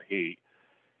reject that heat.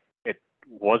 It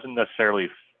wasn't necessarily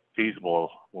feasible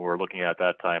when we were looking at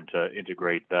that time to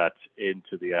integrate that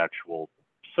into the actual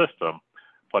system,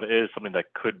 but it is something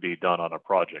that could be done on a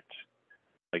project.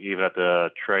 Like even at the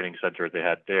training center they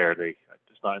had there,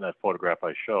 it's not in that photograph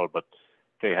I showed, but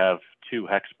they have 2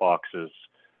 HEX boxes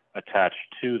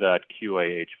attached to that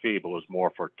QAHV, but it was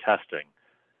more for testing.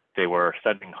 They were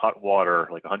sending hot water,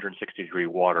 like 160-degree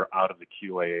water, out of the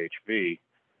QAHV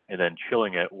and then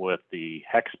chilling it with the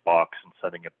HEX box and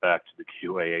sending it back to the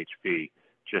QAHV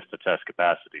just to test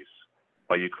capacities.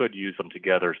 But you could use them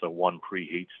together so one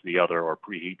preheats the other or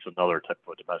preheats another type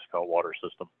of domestic hot water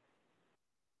system.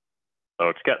 So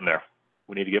it's getting there.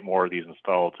 We need to get more of these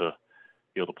installed to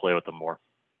be able to play with them more.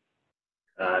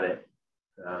 Got it.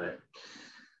 Got it.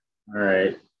 All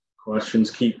right.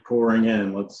 Questions keep pouring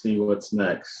in. Let's see what's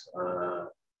next. Let's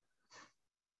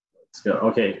go.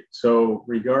 Okay. So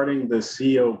regarding the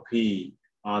COP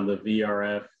on the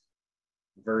VRF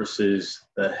versus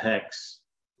the HEX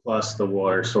plus the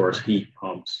water source heat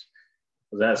pumps,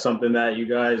 was that something that you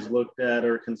guys looked at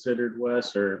or considered,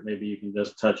 Wes, or maybe you can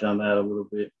just touch on that a little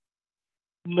bit?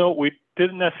 No, we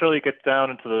didn't necessarily get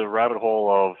down into the rabbit hole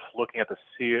of looking at the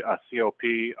COP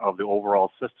of the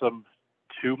overall system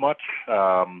too much.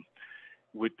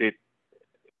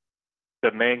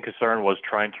 The main concern was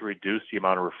trying to reduce the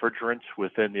amount of refrigerant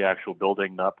within the actual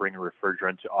building, not bringing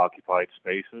refrigerant to occupied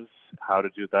spaces, how to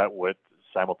do that with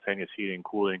simultaneous heating and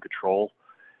cooling control,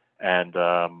 and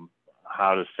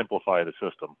how to simplify the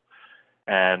system.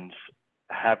 And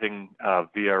having a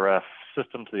VRF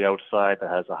system to the outside that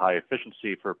has a high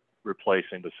efficiency for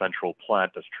replacing the central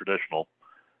plant that's traditional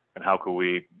And how could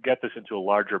we get this into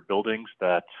larger buildings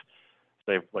that,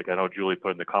 say, like I know Julie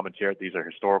put in the commentary, these are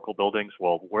historical buildings.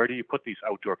 Well, where do you put these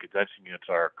outdoor condensing units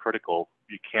are critical.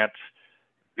 You can't,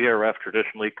 VRF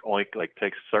traditionally only like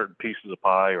takes certain pieces of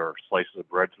pie or slices of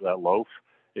bread to that loaf.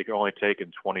 It can only take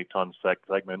in 20-ton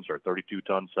segments or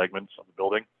 32-ton segments of the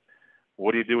building.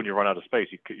 What do you do when you run out of space?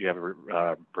 You have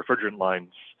refrigerant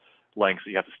lengths that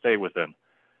you have to stay within.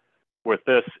 With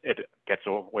this, it gets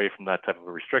away from that type of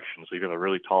a restriction. So you have a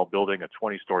really tall building, a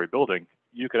 20-story building,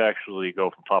 you could actually go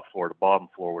from top floor to bottom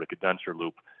floor with a condenser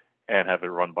loop and have it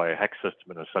run by a hex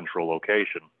system in a central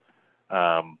location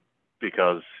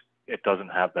because it doesn't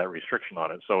have that restriction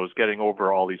on it. So it was getting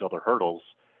over all these other hurdles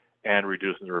and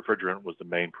reducing the refrigerant was the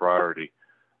main priority.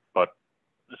 But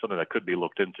it's something that could be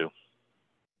looked into.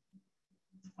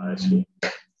 I see.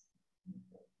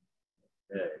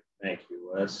 Okay, thank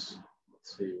you, Wes.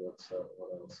 Let's see what's up.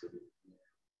 What else is here?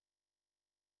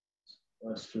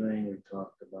 Clustering, we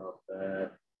talked about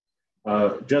that.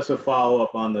 Just a follow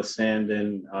up on the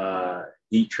Sandin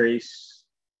heat trace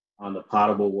on the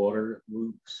potable water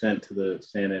loop sent to the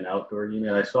Sandin outdoor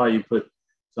unit. I saw you put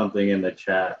something in the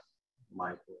chat,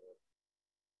 Michael.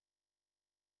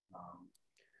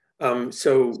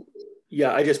 So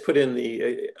yeah, I just put in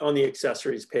the on the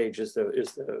accessories page is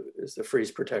the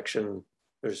freeze protection.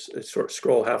 There's sort of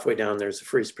scroll halfway down. There's the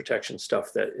freeze protection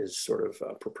stuff that is sort of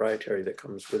proprietary that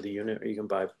comes with the unit, or you can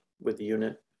buy with the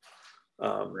unit.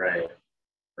 Right.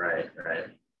 Okay.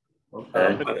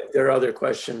 There are other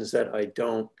questions that I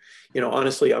don't,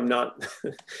 honestly, I'm not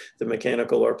the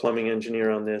mechanical or plumbing engineer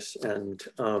on this, and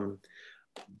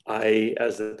I,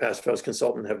 as the passive house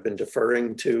consultant, have been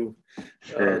deferring to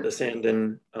the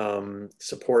Sandin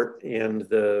support and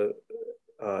the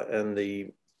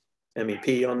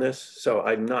MEP on this. So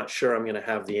I'm not sure I'm going to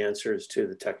have the answers to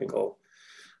the technical,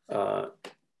 the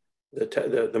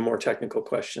more technical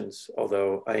questions,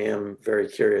 although I am very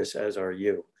curious, as are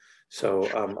you. So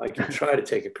I can try to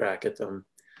take a crack at them.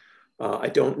 I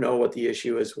don't know what the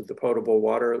issue is with the potable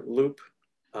water loop.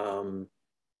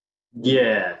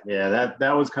 Yeah,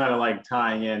 that was kind of like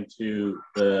tying into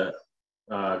the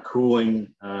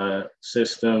cooling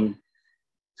system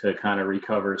to kind of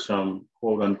recover some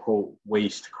quote unquote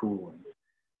waste cooling.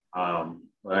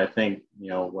 But I think,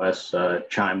 Wes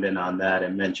chimed in on that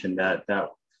and mentioned that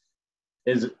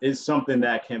is something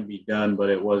that can be done, but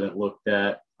it wasn't looked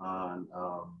at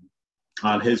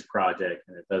on his project.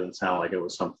 And it doesn't sound like it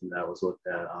was something that was looked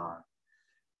at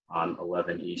on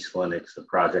 11 East Linux, the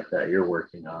project that you're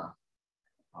working on,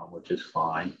 which is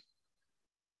fine.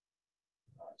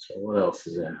 So what else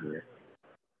is in here?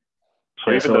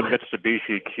 So even the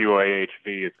Mitsubishi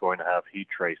QAHV is going to have heat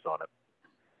trace on it.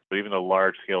 So even the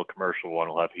large scale commercial one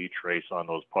will have heat trace on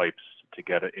those pipes to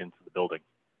get it into the building.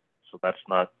 So that's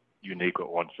not unique with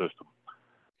one system.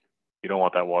 You don't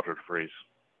want that water to freeze.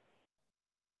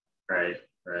 Right.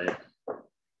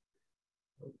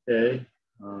 Okay.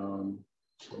 So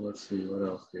let's see what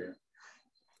else here.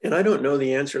 And I don't know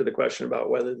the answer to the question about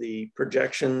whether the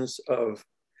projections of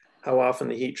how often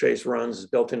the heat trace runs is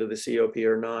built into the COP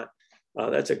or not.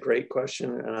 That's a great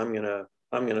question, and I'm gonna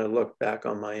look back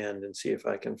on my end and see if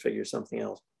I can figure something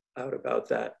else out about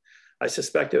that. I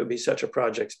suspect it would be such a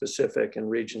project specific and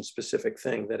region specific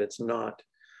thing that it's not.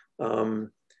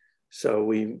 So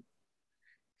we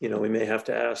may have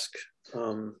to ask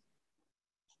our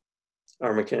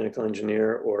mechanical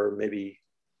engineer, or maybe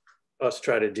us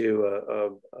try to do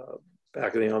a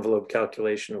back of the envelope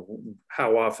calculation of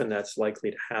how often that's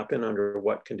likely to happen under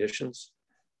what conditions.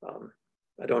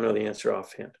 I don't know the answer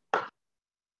offhand.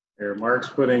 Here, Mark's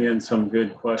putting in some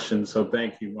good questions, so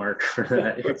thank you, Mark, for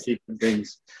that.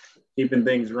 keeping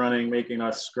things running, making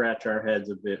us scratch our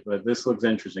heads a bit, but this looks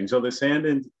interesting. So the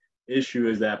Sandin issue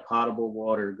is that potable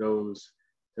water goes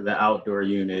to the outdoor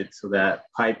unit, so that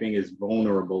piping is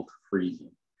vulnerable to freezing.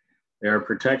 There are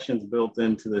protections built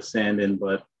into the Sandin,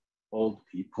 but old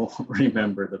people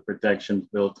remember the protections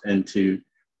built into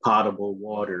potable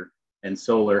water and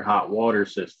solar hot water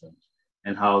systems,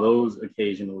 and how those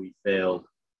occasionally failed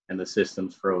and the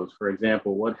systems froze. For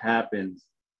example, what happens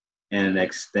in an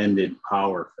extended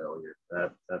power failure?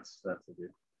 That's a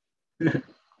good.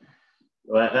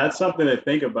 Well, that's something to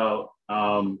think about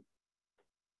on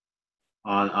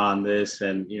this,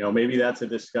 and maybe that's a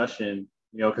discussion.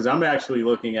 Because I'm actually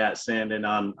looking at Sandin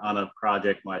on a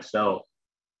project myself,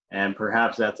 and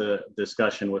perhaps that's a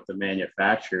discussion with the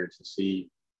manufacturer to see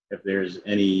if there's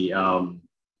any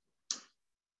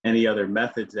other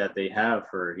methods that they have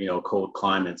for cold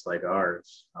climates like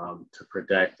ours to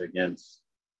protect against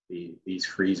these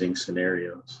freezing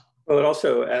scenarios. Well, it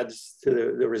also adds to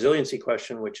the resiliency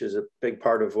question, which is a big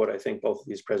part of what I think both of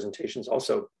these presentations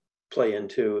also play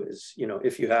into is, you know,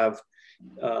 if you have,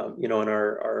 you know, in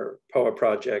our POA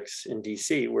projects in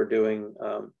DC, we're doing,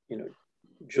 you know,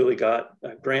 Julie got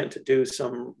a grant to do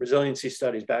some resiliency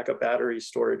studies, backup battery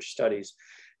storage studies.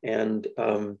 And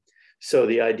so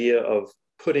the idea of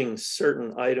putting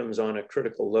certain items on a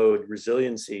critical load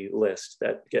resiliency list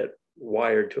that get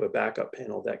wired to a backup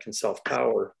panel that can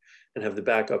self-power and have the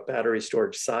backup battery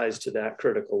storage size to that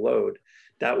critical load,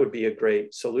 that would be a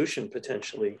great solution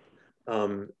potentially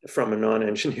from a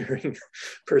non-engineering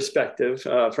perspective,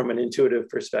 from an intuitive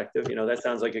perspective. You know, that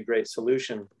sounds like a great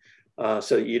solution.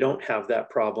 So that you don't have that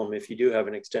problem if you do have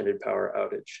an extended power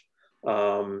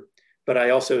outage. But I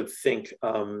also think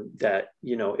that,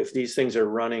 you know, if these things are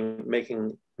running,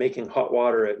 making hot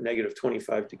water at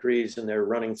 -25 degrees and they're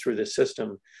running through the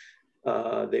system,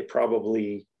 they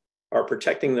probably are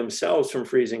protecting themselves from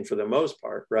freezing for the most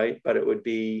part, right? But it would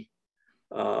be,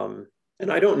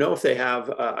 and I don't know if they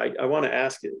have, I want to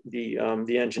ask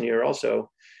the engineer also,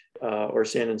 or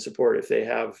stand in support, if they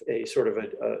have a sort of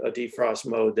a defrost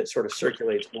mode that sort of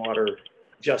circulates water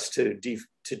just to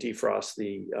defrost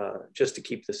the, just to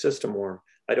keep the system warm.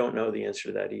 I don't know the answer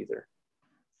to that either.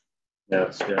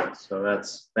 Yes, yes. So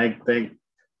that's,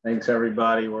 thanks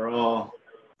everybody. We're all,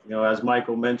 you know, as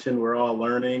Michael mentioned, we're all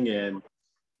learning, and,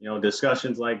 you know,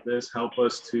 discussions like this help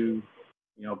us to,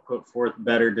 you know, put forth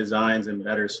better designs and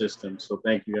better systems. So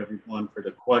thank you everyone for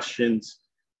the questions.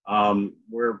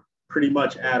 We're pretty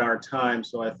much at our time,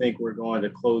 so I think we're going to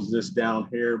close this down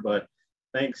here, but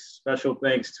special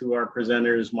thanks to our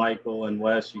presenters, Michael and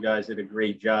Wes. You guys did a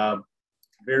great job.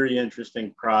 Very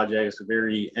interesting projects,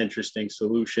 very interesting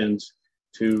solutions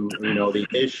to, you know, the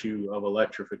issue of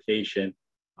electrification.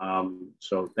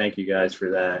 So thank you guys for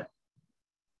that.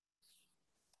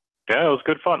 Yeah, it was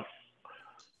good fun.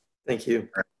 Thank you.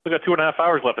 We got 2.5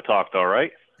 hours left to talk though,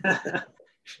 right?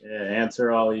 Yeah,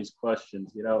 answer all these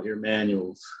questions. Get out your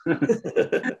manuals. Take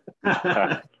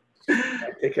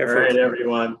care. All right,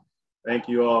 everyone. Thank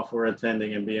you all for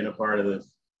attending and being a part of this.